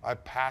pain. I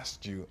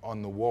passed you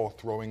on the wall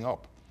throwing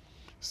up.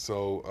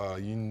 So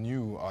you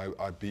knew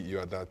I beat you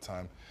at that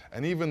time.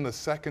 And even the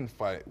second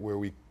fight where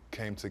we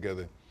came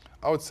together,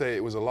 I would say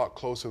it was a lot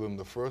closer than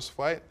the first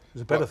fight. It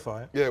was a better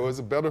fight. Yeah, it was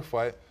a better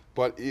fight.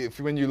 But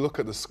when you look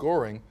at the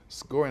scoring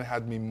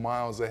had me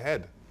miles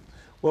ahead.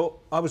 Well,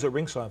 I was at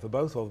ringside for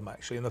both of them,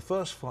 actually. In the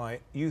first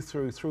fight, you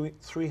threw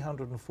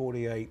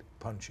 348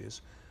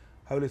 punches.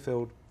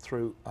 Holyfield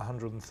threw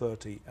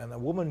 130. And a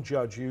woman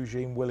judge,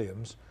 Eugene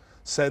Williams,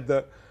 said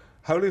that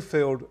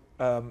Holyfield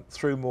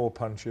threw more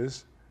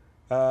punches,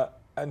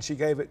 and she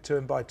gave it to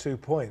him by 2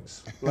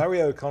 points.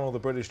 Larry O'Connell, the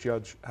British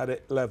judge, had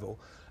it level.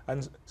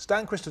 And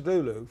Stan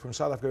Christodoulou from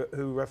South Africa,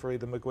 who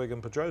refereed the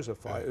McGuigan-Pedrosa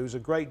fight, who's a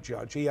great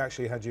judge, he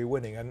actually had you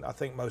winning. And I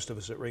think most of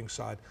us at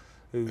ringside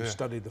who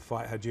studied the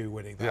fight had you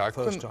winning that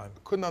first time. I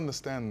couldn't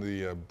understand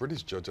the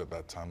British judge at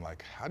that time.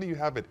 Like, how do you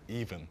have it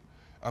even?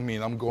 I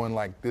mean, I'm going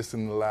like this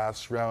in the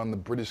last round. The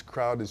British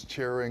crowd is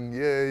cheering,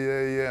 yeah,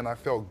 yeah, yeah, and I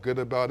felt good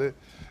about it.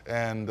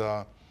 And,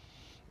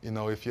 you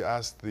know, if you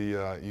ask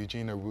the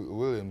Eugenia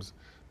Williams,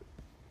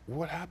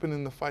 what happened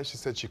in the fight? She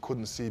said she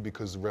couldn't see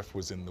because the ref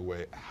was in the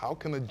way. How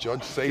can a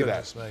judge say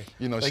that? Me.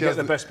 You know, they she get has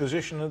the best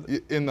position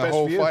in the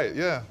whole fight,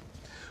 yeah.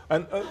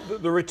 And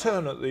the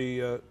return at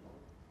the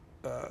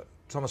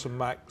Thomas and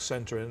Mack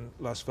Center in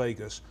Las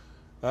Vegas,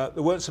 there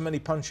weren't so many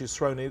punches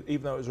thrown,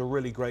 even though it was a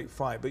really great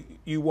fight. But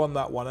you won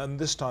that one, and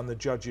this time the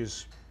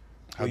judges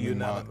were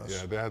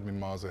unanimous. Yeah, they had me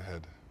miles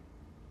ahead.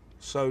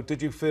 So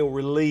did you feel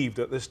relieved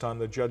that this time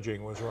the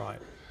judging was right?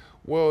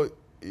 Well,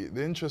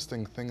 the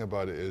interesting thing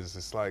about it is,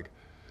 it's like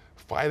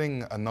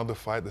fighting another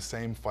fight, the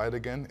same fight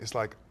again. It's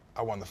like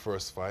I won the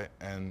first fight,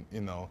 and you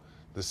know,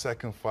 the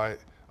second fight,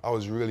 I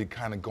was really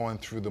kind of going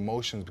through the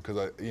motions because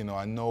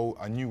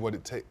I knew what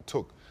it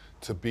took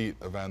to beat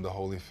Evander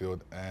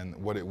Holyfield and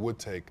what it would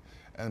take.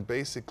 And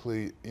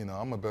basically, you know,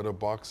 I'm a better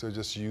boxer,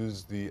 just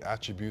use the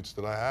attributes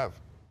that I have.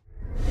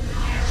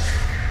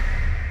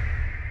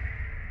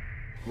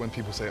 When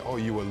people say, oh,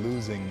 you were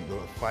losing the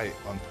fight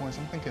on points,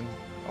 I'm thinking,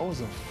 I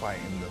wasn't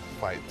fighting the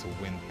fight to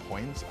win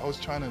points. I was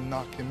trying to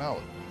knock him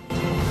out.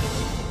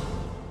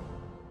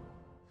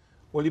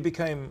 Well, you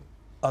became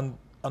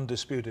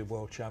undisputed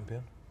world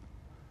champion.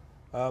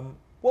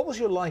 What was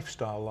your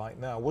lifestyle like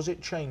now? Was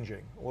it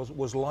changing?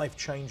 Was life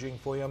changing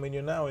for you? I mean,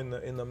 you're now in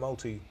the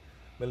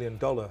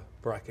multi-million-dollar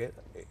bracket.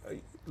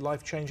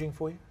 Life changing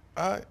for you?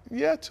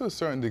 Yeah, to a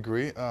certain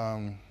degree.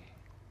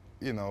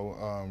 You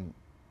know,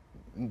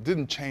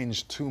 didn't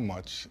change too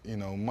much. You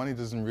know, money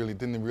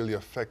didn't really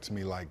affect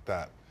me like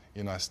that.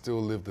 You know, I still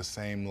lived the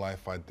same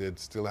life I did,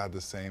 still had the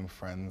same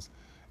friends,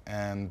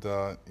 and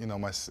you know,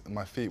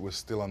 my feet were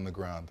still on the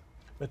ground.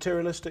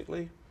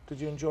 Materialistically, did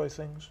you enjoy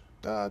things?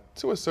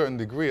 To a certain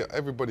degree.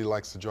 Everybody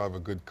likes to drive a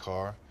good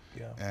car,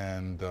 yeah,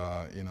 and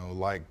you know,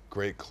 like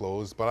great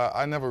clothes, but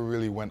I never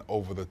really went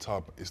over the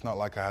top. It's not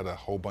like I had a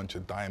whole bunch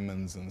of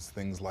diamonds and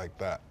things like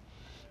that.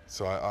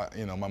 So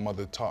you know, my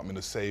mother taught me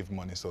to save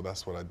money, so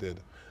that's what I did.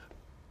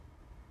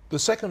 The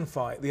second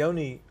fight, the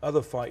only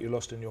other fight you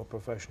lost in your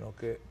professional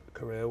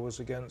career, was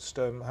against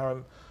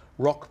Harim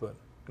Rockman.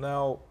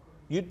 Now,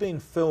 you'd been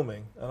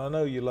filming, and I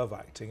know you love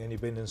acting, and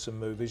you've been in some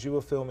movies. You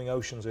were filming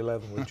Ocean's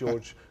 11 with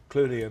George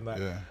Clooney and that.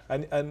 Yeah.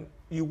 And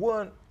you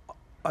weren't,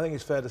 I think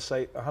it's fair to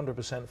say,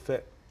 100%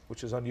 fit,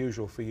 which is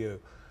unusual for you.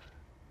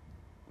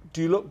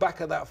 Do you look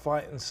back at that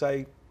fight and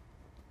say,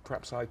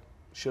 perhaps I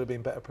should have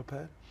been better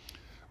prepared?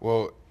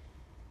 Well,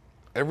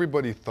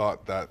 everybody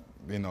thought that,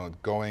 you know,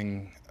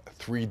 going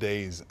 3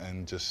 days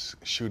and just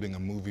shooting a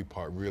movie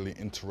part really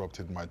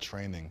interrupted my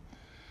training.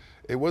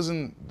 It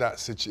wasn't that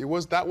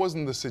that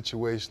wasn't the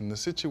situation. The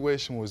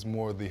situation was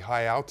more the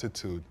high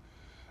altitude,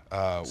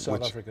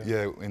 South Africa.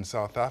 Yeah, in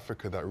South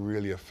Africa, that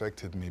really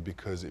affected me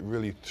because it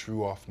really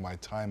threw off my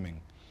timing.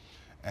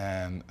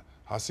 And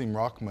Harim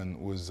Rockman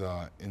was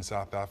in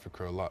South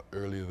Africa a lot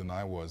earlier than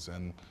I was,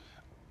 and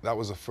that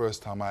was the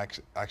first time I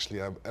actually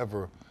have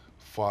ever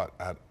fought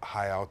at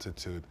high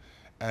altitude.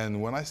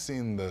 And when I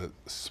seen the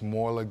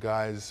smaller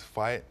guys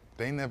fight,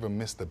 they never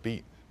missed a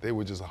beat. They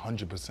were just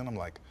 100%. I'm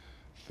like,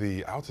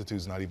 the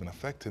altitude's not even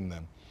affecting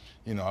them.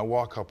 You know, I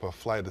walk up a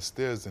flight of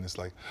stairs and it's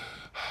like,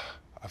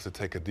 I have to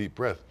take a deep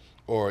breath.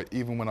 Or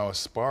even when I was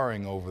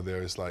sparring over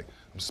there, it's like,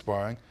 I'm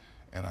sparring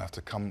and I have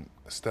to come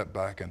a step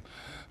back and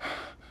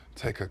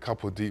take a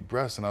couple deep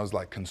breaths. And I was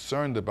like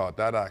concerned about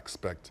that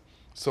aspect.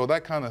 So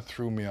that kind of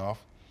threw me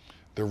off.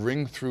 The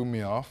ring threw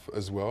me off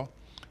as well.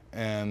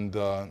 And,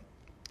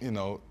 you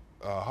know,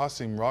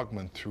 Harim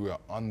Rockman threw an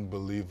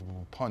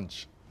unbelievable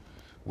punch,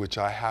 which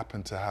I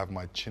happened to have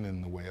my chin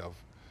in the way of.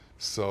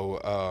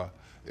 So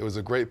it was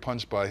a great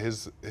punch by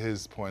his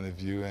point of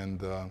view,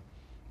 and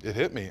it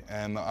hit me.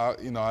 And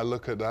you know, I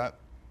look at that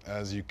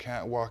as you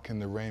can't walk in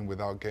the rain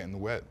without getting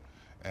wet,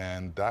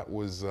 and that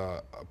was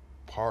a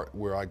part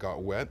where I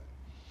got wet,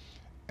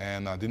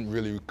 and I didn't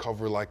really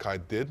recover like I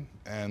did,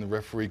 and the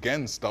referee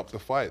again stopped the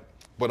fight.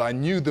 But I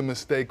knew the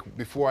mistake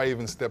before I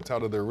even stepped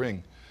out of the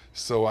ring,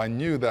 so I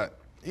knew that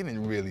he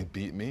didn't really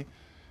beat me.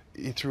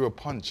 He threw a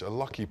punch, a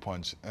lucky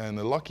punch. And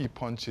a lucky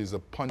punch is a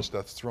punch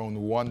that's thrown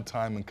one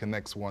time and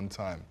connects one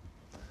time.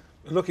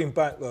 Looking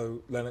back,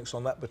 though, Lennox,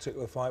 on that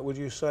particular fight, would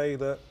you say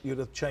that you'd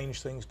have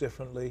changed things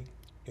differently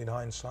in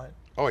hindsight?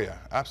 Oh, yeah,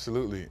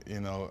 absolutely.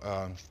 You know,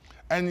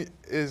 and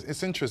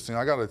it's interesting.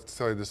 I got to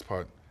tell you this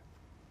part.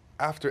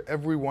 After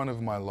every one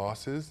of my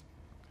losses,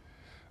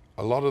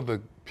 a lot of the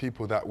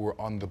people that were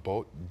on the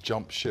boat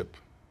jumped ship.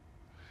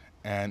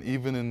 And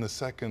even in the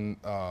second...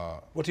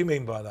 what do you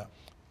mean by that?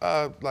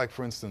 Like,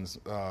 for instance,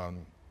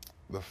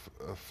 the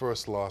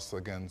first loss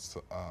against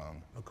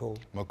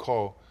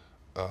McCall,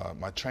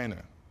 my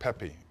trainer,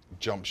 Pepe,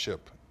 jumped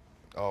ship.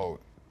 Oh,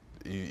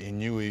 he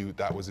knew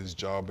that was his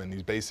job, and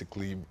he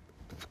basically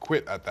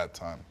quit at that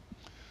time.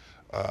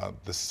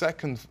 The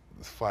second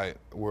fight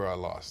where I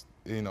lost,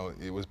 you know,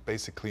 it was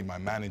basically my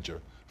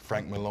manager,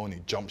 Frank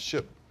Maloney, jumped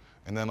ship.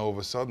 And then all of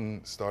a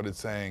sudden started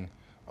saying,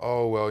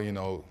 oh, well, you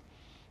know,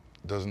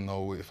 doesn't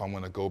know if I'm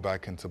going to go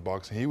back into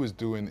boxing. He was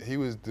doing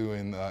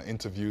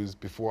interviews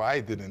before I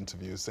did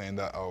interviews, saying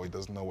that, oh, he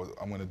doesn't know what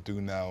I'm going to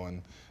do now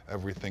and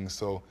everything.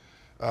 So,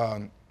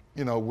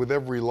 you know, with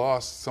every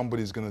loss,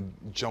 somebody's going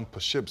to jump a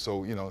ship.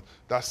 So, you know,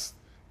 that's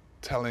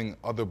telling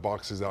other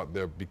boxers out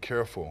there, be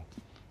careful.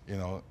 You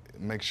know,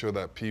 make sure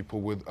that people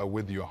are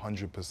with you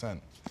 100%.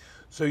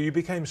 So you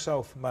became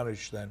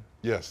self-managed then?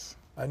 Yes.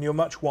 And you're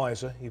much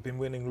wiser. You've been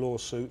winning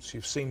lawsuits.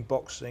 You've seen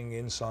boxing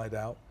inside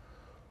out.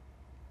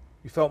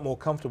 You felt more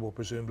comfortable,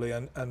 presumably,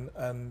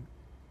 and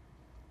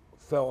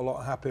felt a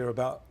lot happier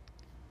about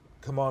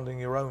commanding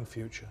your own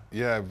future.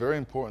 Yeah, very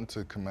important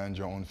to command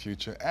your own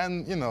future.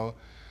 And, you know,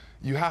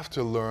 you have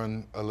to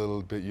learn a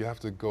little bit. You have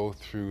to go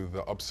through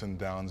the ups and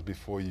downs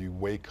before you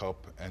wake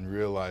up and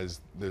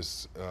realize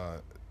there's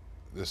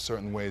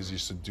certain ways you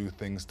should do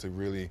things to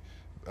really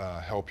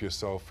help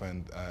yourself,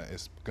 and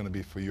it's going to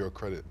be for your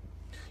credit.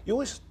 You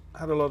always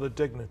had a lot of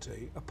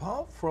dignity.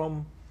 Apart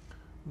from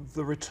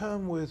the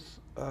return with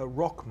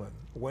Rockman,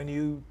 when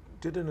you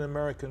did an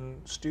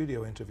American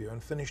studio interview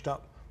and finished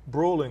up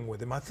brawling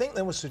with him, I think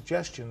there were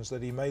suggestions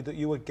that he made that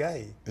you were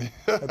gay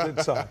at the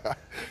time.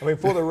 I mean,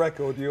 for the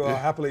record, you are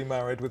happily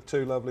married with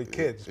 2 lovely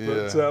kids,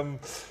 but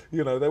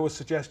you know, there were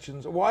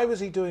suggestions. Why was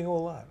he doing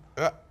all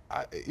that?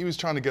 He was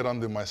trying to get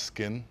under my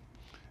skin,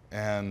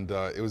 and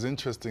it was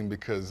interesting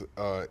because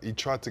he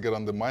tried to get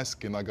under my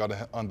skin. I got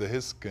under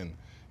his skin.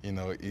 You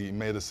know, he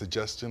made a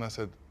suggestion. I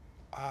said,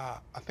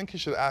 I think you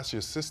should ask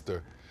your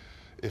sister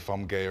if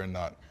I'm gay or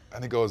not.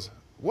 And he goes,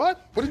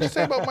 what? What did you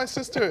say about my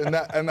sister?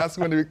 And that's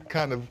when we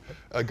kind of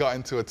got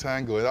into a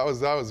tangle. That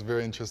was a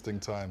very interesting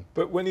time.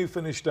 But when you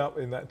finished up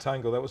in that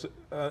tangle, that was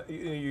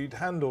you'd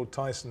handled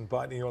Tyson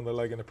biting you on the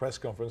leg in a press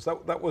conference.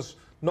 That was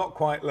not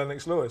quite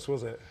Lennox Lewis,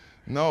 was it?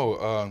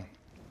 No.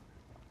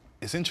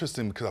 It's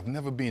interesting because I've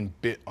never been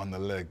bit on the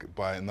leg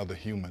by another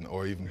human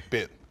or even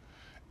bit.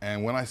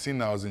 And when I seen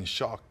that, I was in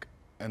shock.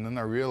 And then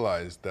I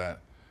realized that,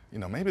 you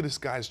know, maybe this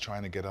guy's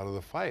trying to get out of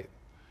the fight.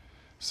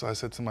 So I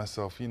said to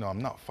myself, you know,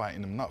 I'm not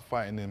fighting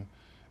him.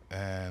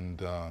 And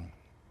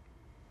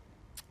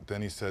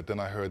then he said, then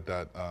I heard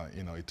that,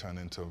 you know, he turned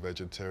into a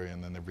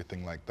vegetarian and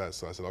everything like that.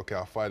 So I said, okay,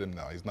 I'll fight him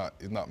now. He's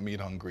not meat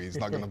hungry. He's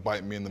not going to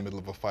bite me in the middle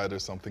of a fight or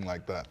something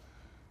like that.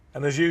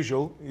 And as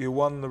usual, you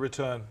won the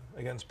return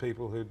against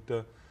people who'd,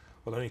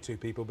 well, only 2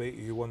 people beat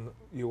you.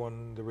 You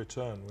won the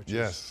return, which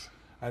yes.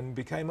 And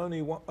became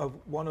only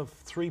one of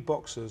 3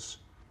 boxers,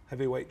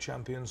 heavyweight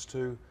champions,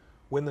 to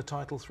win the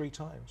title 3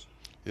 times.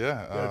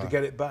 Yeah. You know, to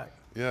get it back.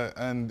 Yeah,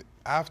 and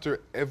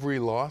after every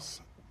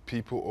loss,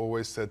 people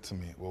always said to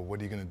me, well, what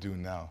are you going to do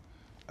now?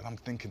 And I'm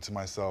thinking to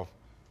myself,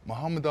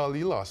 Muhammad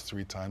Ali lost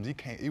 3 times.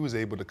 He was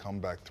able to come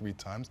back 3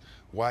 times.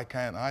 Why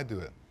can't I do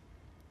it?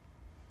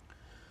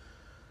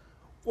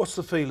 What's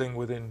the feeling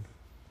within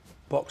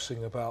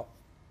boxing about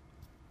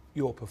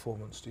your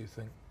performance, do you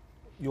think?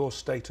 Your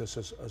status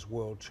as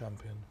world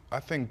champion? I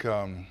think,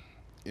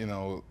 you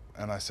know,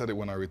 and I said it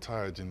when I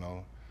retired, you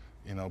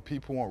know,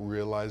 people won't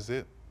realize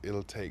it.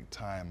 It'll take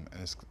time,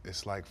 and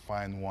it's like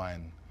fine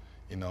wine.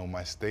 You know,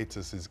 my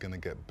status is going to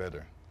get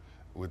better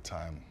with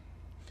time.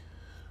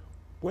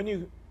 When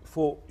you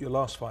fought your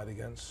last fight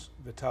against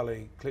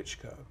Vitaly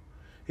Klitschko,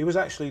 he was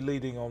actually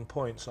leading on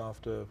points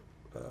after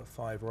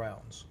 5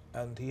 rounds,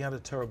 and he had a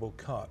terrible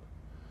cut.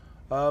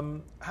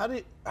 How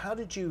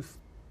did you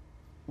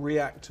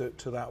react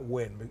to that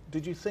win?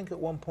 Did you think at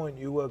one point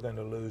you were going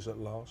to lose at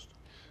last?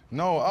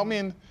 No, I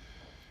mean,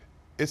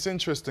 it's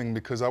interesting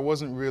because I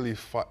wasn't really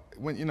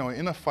when you know,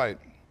 in a fight,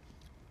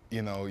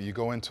 you know, you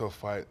go into a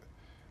fight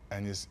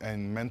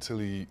and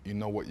mentally you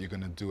know what you're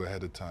going to do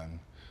ahead of time.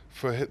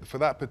 For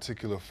that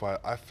particular fight,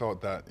 I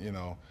felt that, you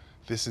know,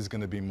 this is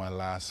going to be my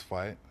last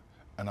fight,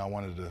 and I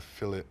wanted to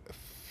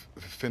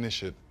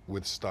finish it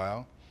with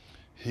style.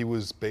 He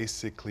was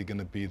basically going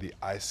to be the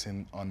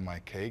icing on my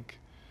cake,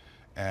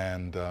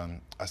 and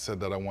I said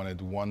that I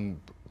wanted one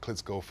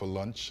Klitschko for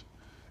lunch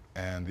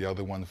and the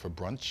other one for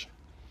brunch.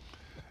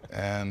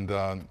 And,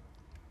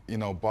 you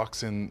know,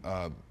 boxing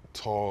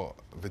tall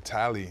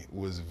Vitaly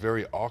was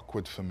very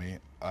awkward for me,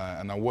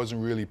 and I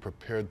wasn't really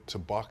prepared to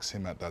box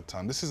him at that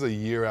time. This is a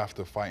year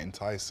after fighting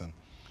Tyson.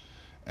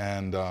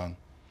 And,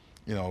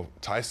 you know,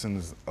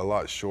 Tyson's a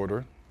lot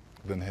shorter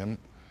than him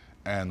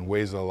and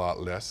weighs a lot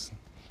less.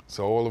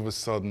 So all of a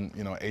sudden,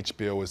 you know,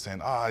 HBO was saying,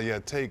 yeah,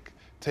 take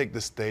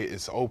this date,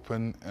 it's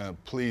open,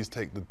 please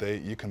take the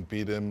date, you can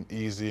beat him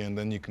easy and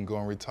then you can go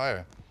and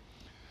retire.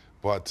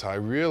 But I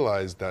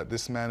realized that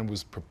this man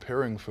was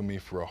preparing for me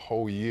for a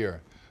whole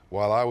year.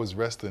 While I was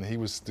resting, he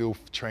was still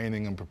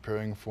training and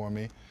preparing for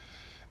me.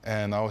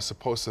 And I was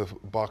supposed to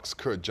box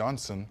Kurt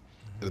Johnson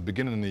at the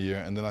beginning of the year,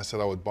 and then I said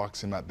I would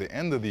box him at the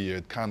end of the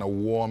year, kind of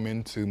warm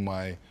into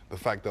the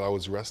fact that I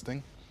was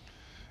resting.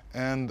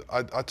 And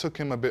I took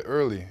him a bit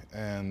early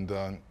and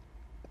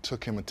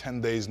took him a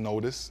 10 days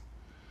notice.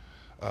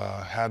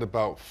 Had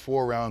about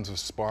 4 rounds of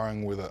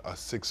sparring with a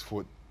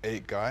 6'8"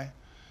 guy.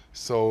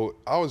 So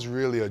I was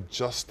really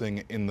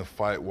adjusting in the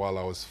fight while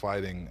I was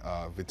fighting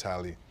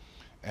Vitaly.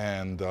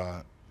 And,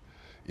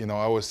 you know,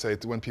 I always say,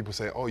 when people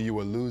say, oh, you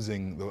were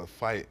losing the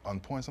fight on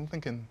points, I'm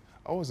thinking,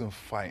 I wasn't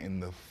fighting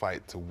the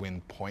fight to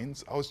win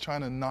points. I was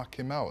trying to knock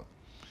him out.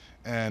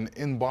 And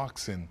in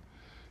boxing,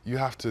 you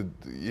have to,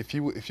 if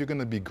you're going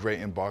to be great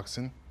in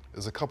boxing,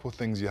 there's a couple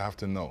things you have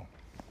to know.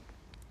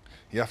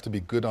 You have to be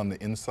good on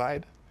the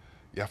inside.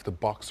 You have to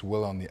box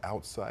well on the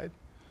outside.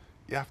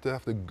 You have to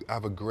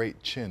have a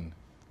great chin.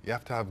 You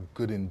have to have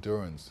good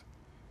endurance.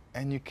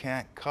 And you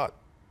can't cut.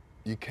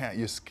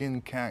 Your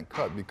skin can't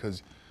cut,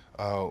 because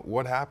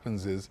what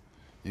happens is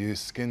your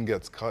skin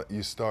gets cut,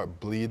 you start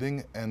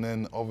bleeding, and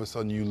then all of a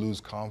sudden you lose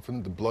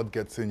confidence, the blood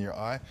gets in your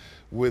eye.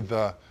 With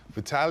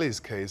Vitaly's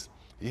case,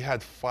 he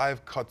had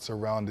 5 cuts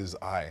around his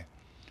eye.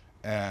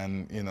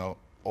 And, you know,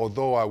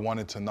 although I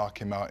wanted to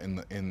knock him out in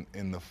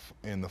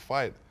the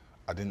fight,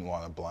 I didn't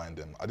want to blind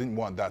him. I didn't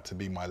want that to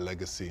be my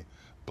legacy,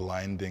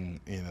 blinding,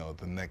 you know,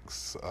 the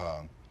next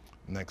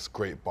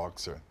great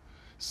boxer.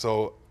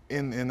 So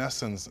in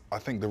essence, I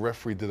think the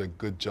referee did a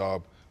good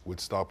job with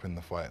stopping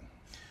the fight.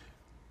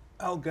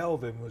 Al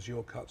Galvin was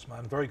your cuts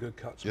man, very good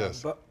cuts man,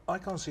 Yes. but I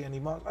can't see any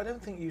marks. I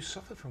don't think you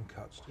suffered from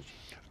cuts, did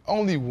you?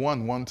 Only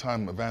one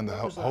time Evander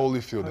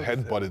Holyfield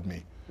headbutted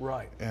me.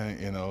 Right. And,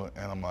 you know,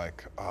 and I'm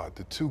like,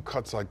 the 2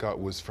 cuts I got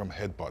was from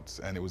headbutts,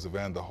 and it was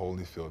Evander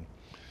Holyfield.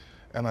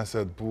 And I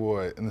said,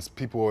 boy, and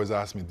people always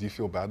ask me, do you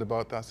feel bad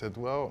about that? I said,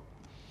 well,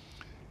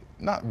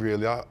 not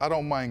really. I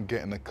don't mind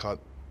getting a cut,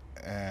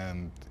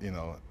 and, you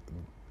know,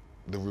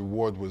 the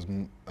reward was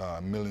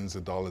millions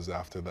of dollars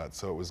after that,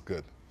 so it was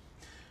good.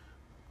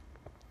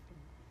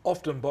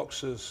 Often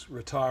boxers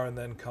retire and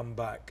then come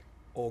back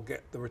or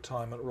get the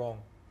retirement wrong.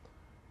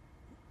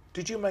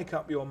 Did you make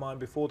up your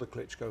mind before the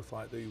Klitschko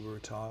fight that you would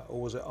retire,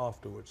 or was it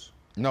afterwards?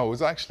 No, it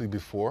was actually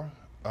before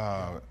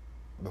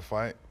the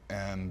fight,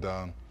 and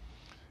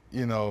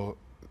you know,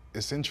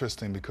 it's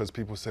interesting because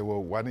people say,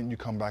 well, why didn't you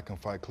come back and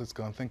fight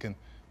Klitschko? I'm thinking,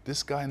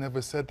 this guy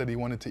never said that he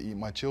wanted to eat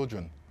my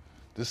children.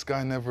 This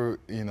guy never,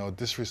 you know,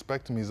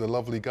 disrespected me. He's a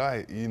lovely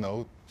guy. You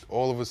know,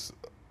 all of us,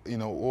 you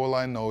know, all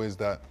I know is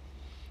that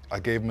I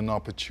gave him an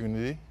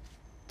opportunity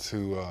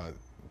to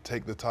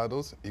take the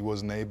titles. He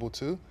wasn't able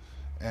to.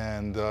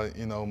 And,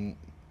 you know,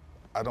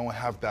 I don't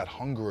have that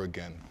hunger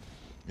again.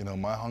 You know,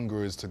 my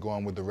hunger is to go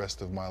on with the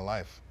rest of my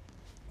life.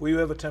 Were you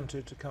ever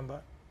tempted to come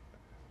back?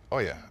 Oh,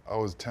 yeah, I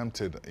was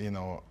tempted. You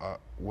know,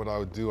 what I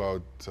would do, I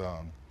would,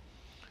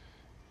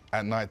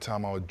 at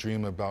nighttime, I would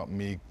dream about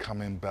me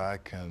coming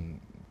back and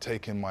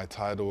taking my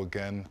title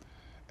again.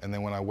 And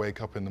then when I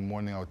wake up in the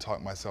morning, I would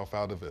talk myself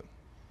out of it.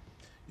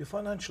 You're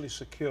financially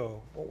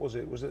secure. What was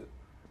it? Was it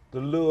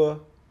the lure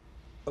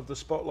of the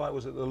spotlight?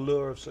 Was it the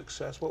lure of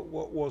success? What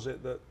was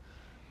it that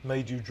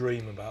made you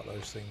dream about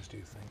those things, do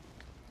you think?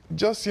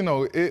 Just, you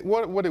know,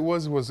 what it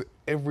was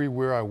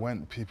everywhere I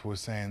went, people were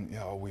saying, you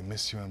know, we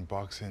miss you in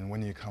boxing.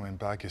 When are you coming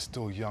back? You're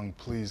still young,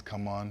 please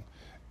come on.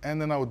 And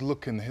then I would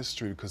look in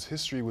history, because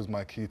history was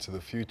my key to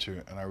the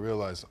future. And I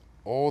realized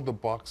all the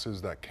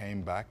boxers that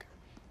came back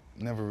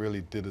never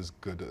really did as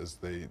good as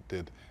they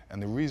did.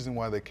 And the reason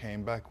why they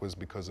came back was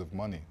because of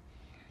money.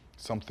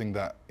 Something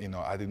that, you know,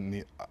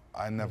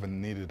 I never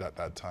needed at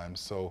that time.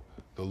 So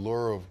the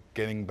lure of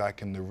getting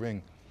back in the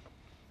ring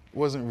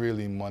wasn't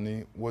really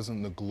money,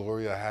 wasn't the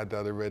glory. I had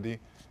that already.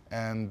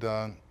 And,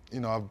 you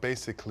know, I've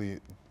basically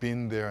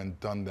been there and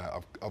done that.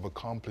 I've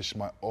accomplished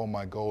all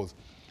my goals.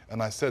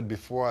 And I said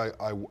before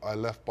I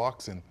left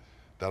boxing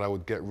that I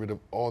would get rid of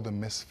all the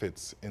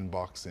misfits in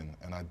boxing,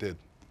 and I did.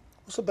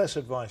 What's the best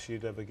advice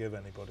you'd ever give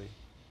anybody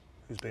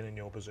who's been in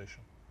your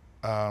position?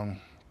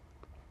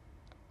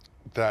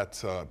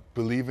 That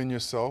believe in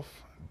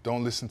yourself,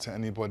 don't listen to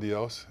anybody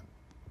else,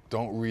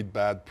 don't read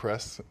bad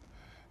press,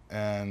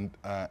 and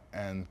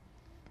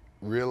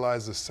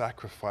realize the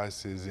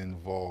sacrifices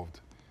involved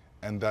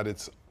and that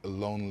it's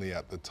lonely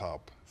at the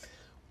top.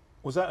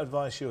 Was that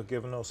advice you were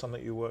given or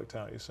something you worked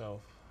out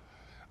yourself?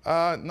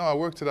 No, I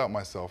worked it out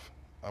myself.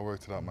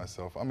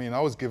 I mean, I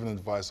was given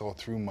advice all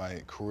through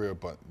my career,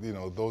 but, you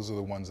know, those are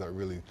the ones that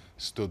really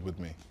stood with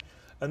me.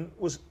 And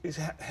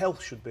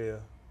health should be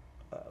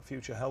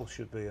future health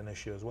should be an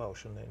issue as well,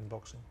 shouldn't it, in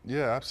boxing?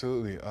 Yeah,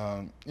 absolutely.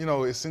 You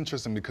know, it's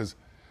interesting because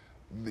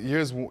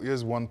here's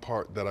one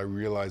part that I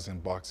realize in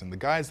boxing. The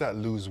guys that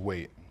lose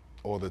weight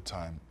all the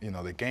time, you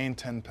know, they gain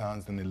 10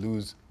 pounds, then they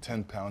lose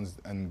 10 pounds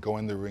and go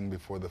in the ring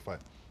before the fight.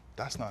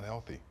 That's not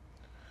healthy.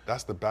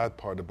 That's the bad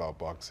part about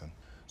boxing.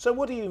 So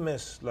what do you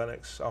miss,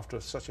 Lennox, after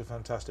such a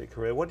fantastic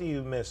career? What do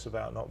you miss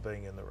about not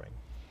being in the ring?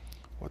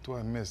 What do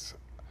I miss?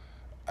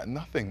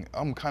 Nothing.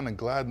 I'm kind of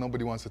glad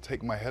nobody wants to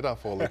take my head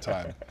off all the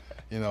time.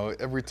 You know,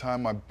 every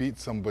time I beat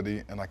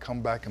somebody and I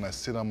come back and I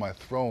sit on my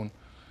throne,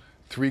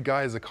 3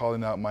 guys are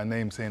calling out my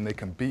name saying they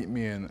can beat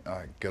me, and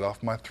I get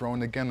off my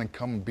throne again and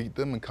come and beat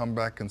them and come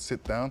back and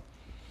sit down.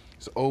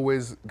 There's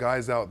always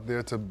guys out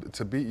there to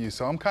beat you.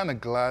 So I'm kind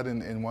of glad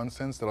in one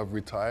sense that I've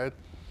retired.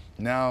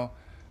 Now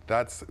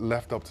that's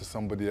left up to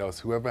somebody else.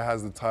 Whoever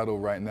has the title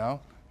right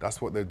now,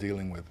 that's what they're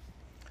dealing with.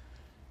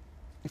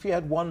 If you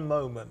had one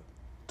moment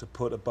to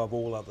put above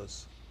all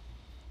others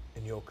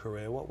in your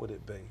career, what would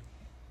it be?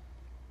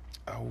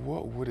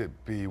 What would it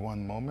be,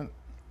 one moment?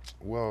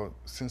 Well,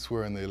 since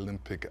we're in the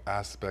Olympic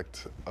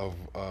aspect of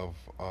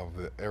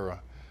the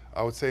era,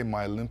 I would say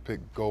my Olympic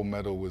gold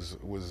medal was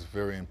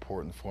very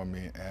important for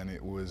me, and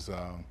it was,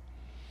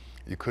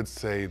 you could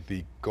say,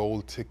 the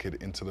gold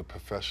ticket into the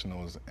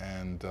professionals,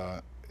 and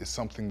it's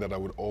something that I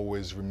would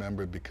always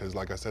remember because,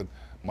 like I said,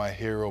 my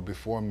hero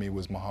before me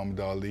was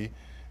Muhammad Ali,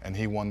 and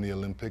he won the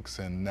Olympics,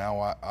 and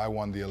now I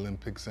won the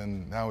Olympics,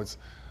 and now it's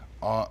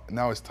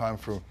time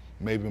for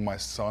maybe my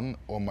son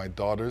or my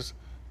daughters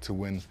to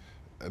win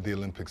the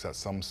Olympics at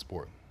some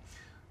sport.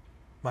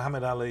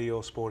 Muhammad Ali,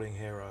 your sporting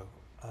hero.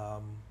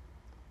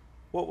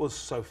 What was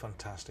so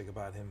fantastic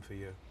about him for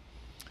you?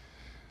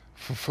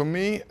 For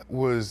me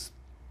was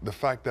the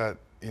fact that,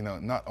 you know,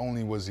 not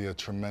only was he a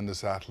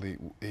tremendous athlete,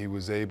 he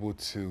was able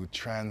to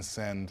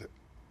transcend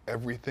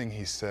everything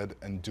he said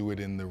and do it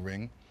in the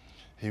ring.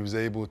 He was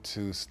able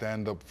to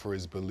stand up for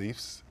his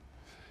beliefs.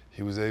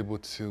 He was able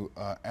to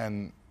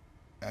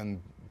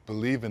and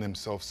believe in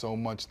himself so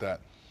much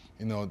that,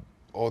 you know,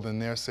 all the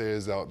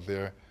naysayers out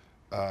there,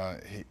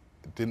 he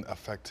didn't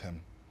affect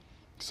him.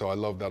 So I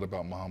love that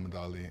about Muhammad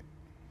Ali.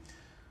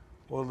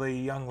 Well, the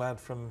young lad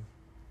from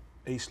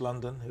East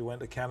London who went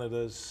to Canada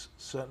has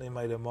certainly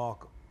made a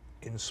mark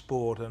in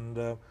sport, and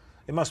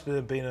it must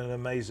have been an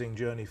amazing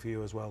journey for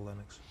you as well,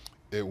 Lennox.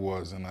 It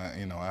was, and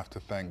I have to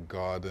thank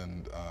God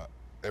and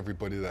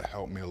everybody that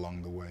helped me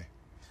along the way.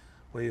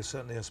 Well, you're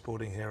certainly a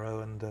sporting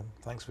hero, and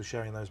thanks for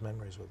sharing those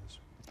memories with us.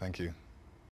 Thank you.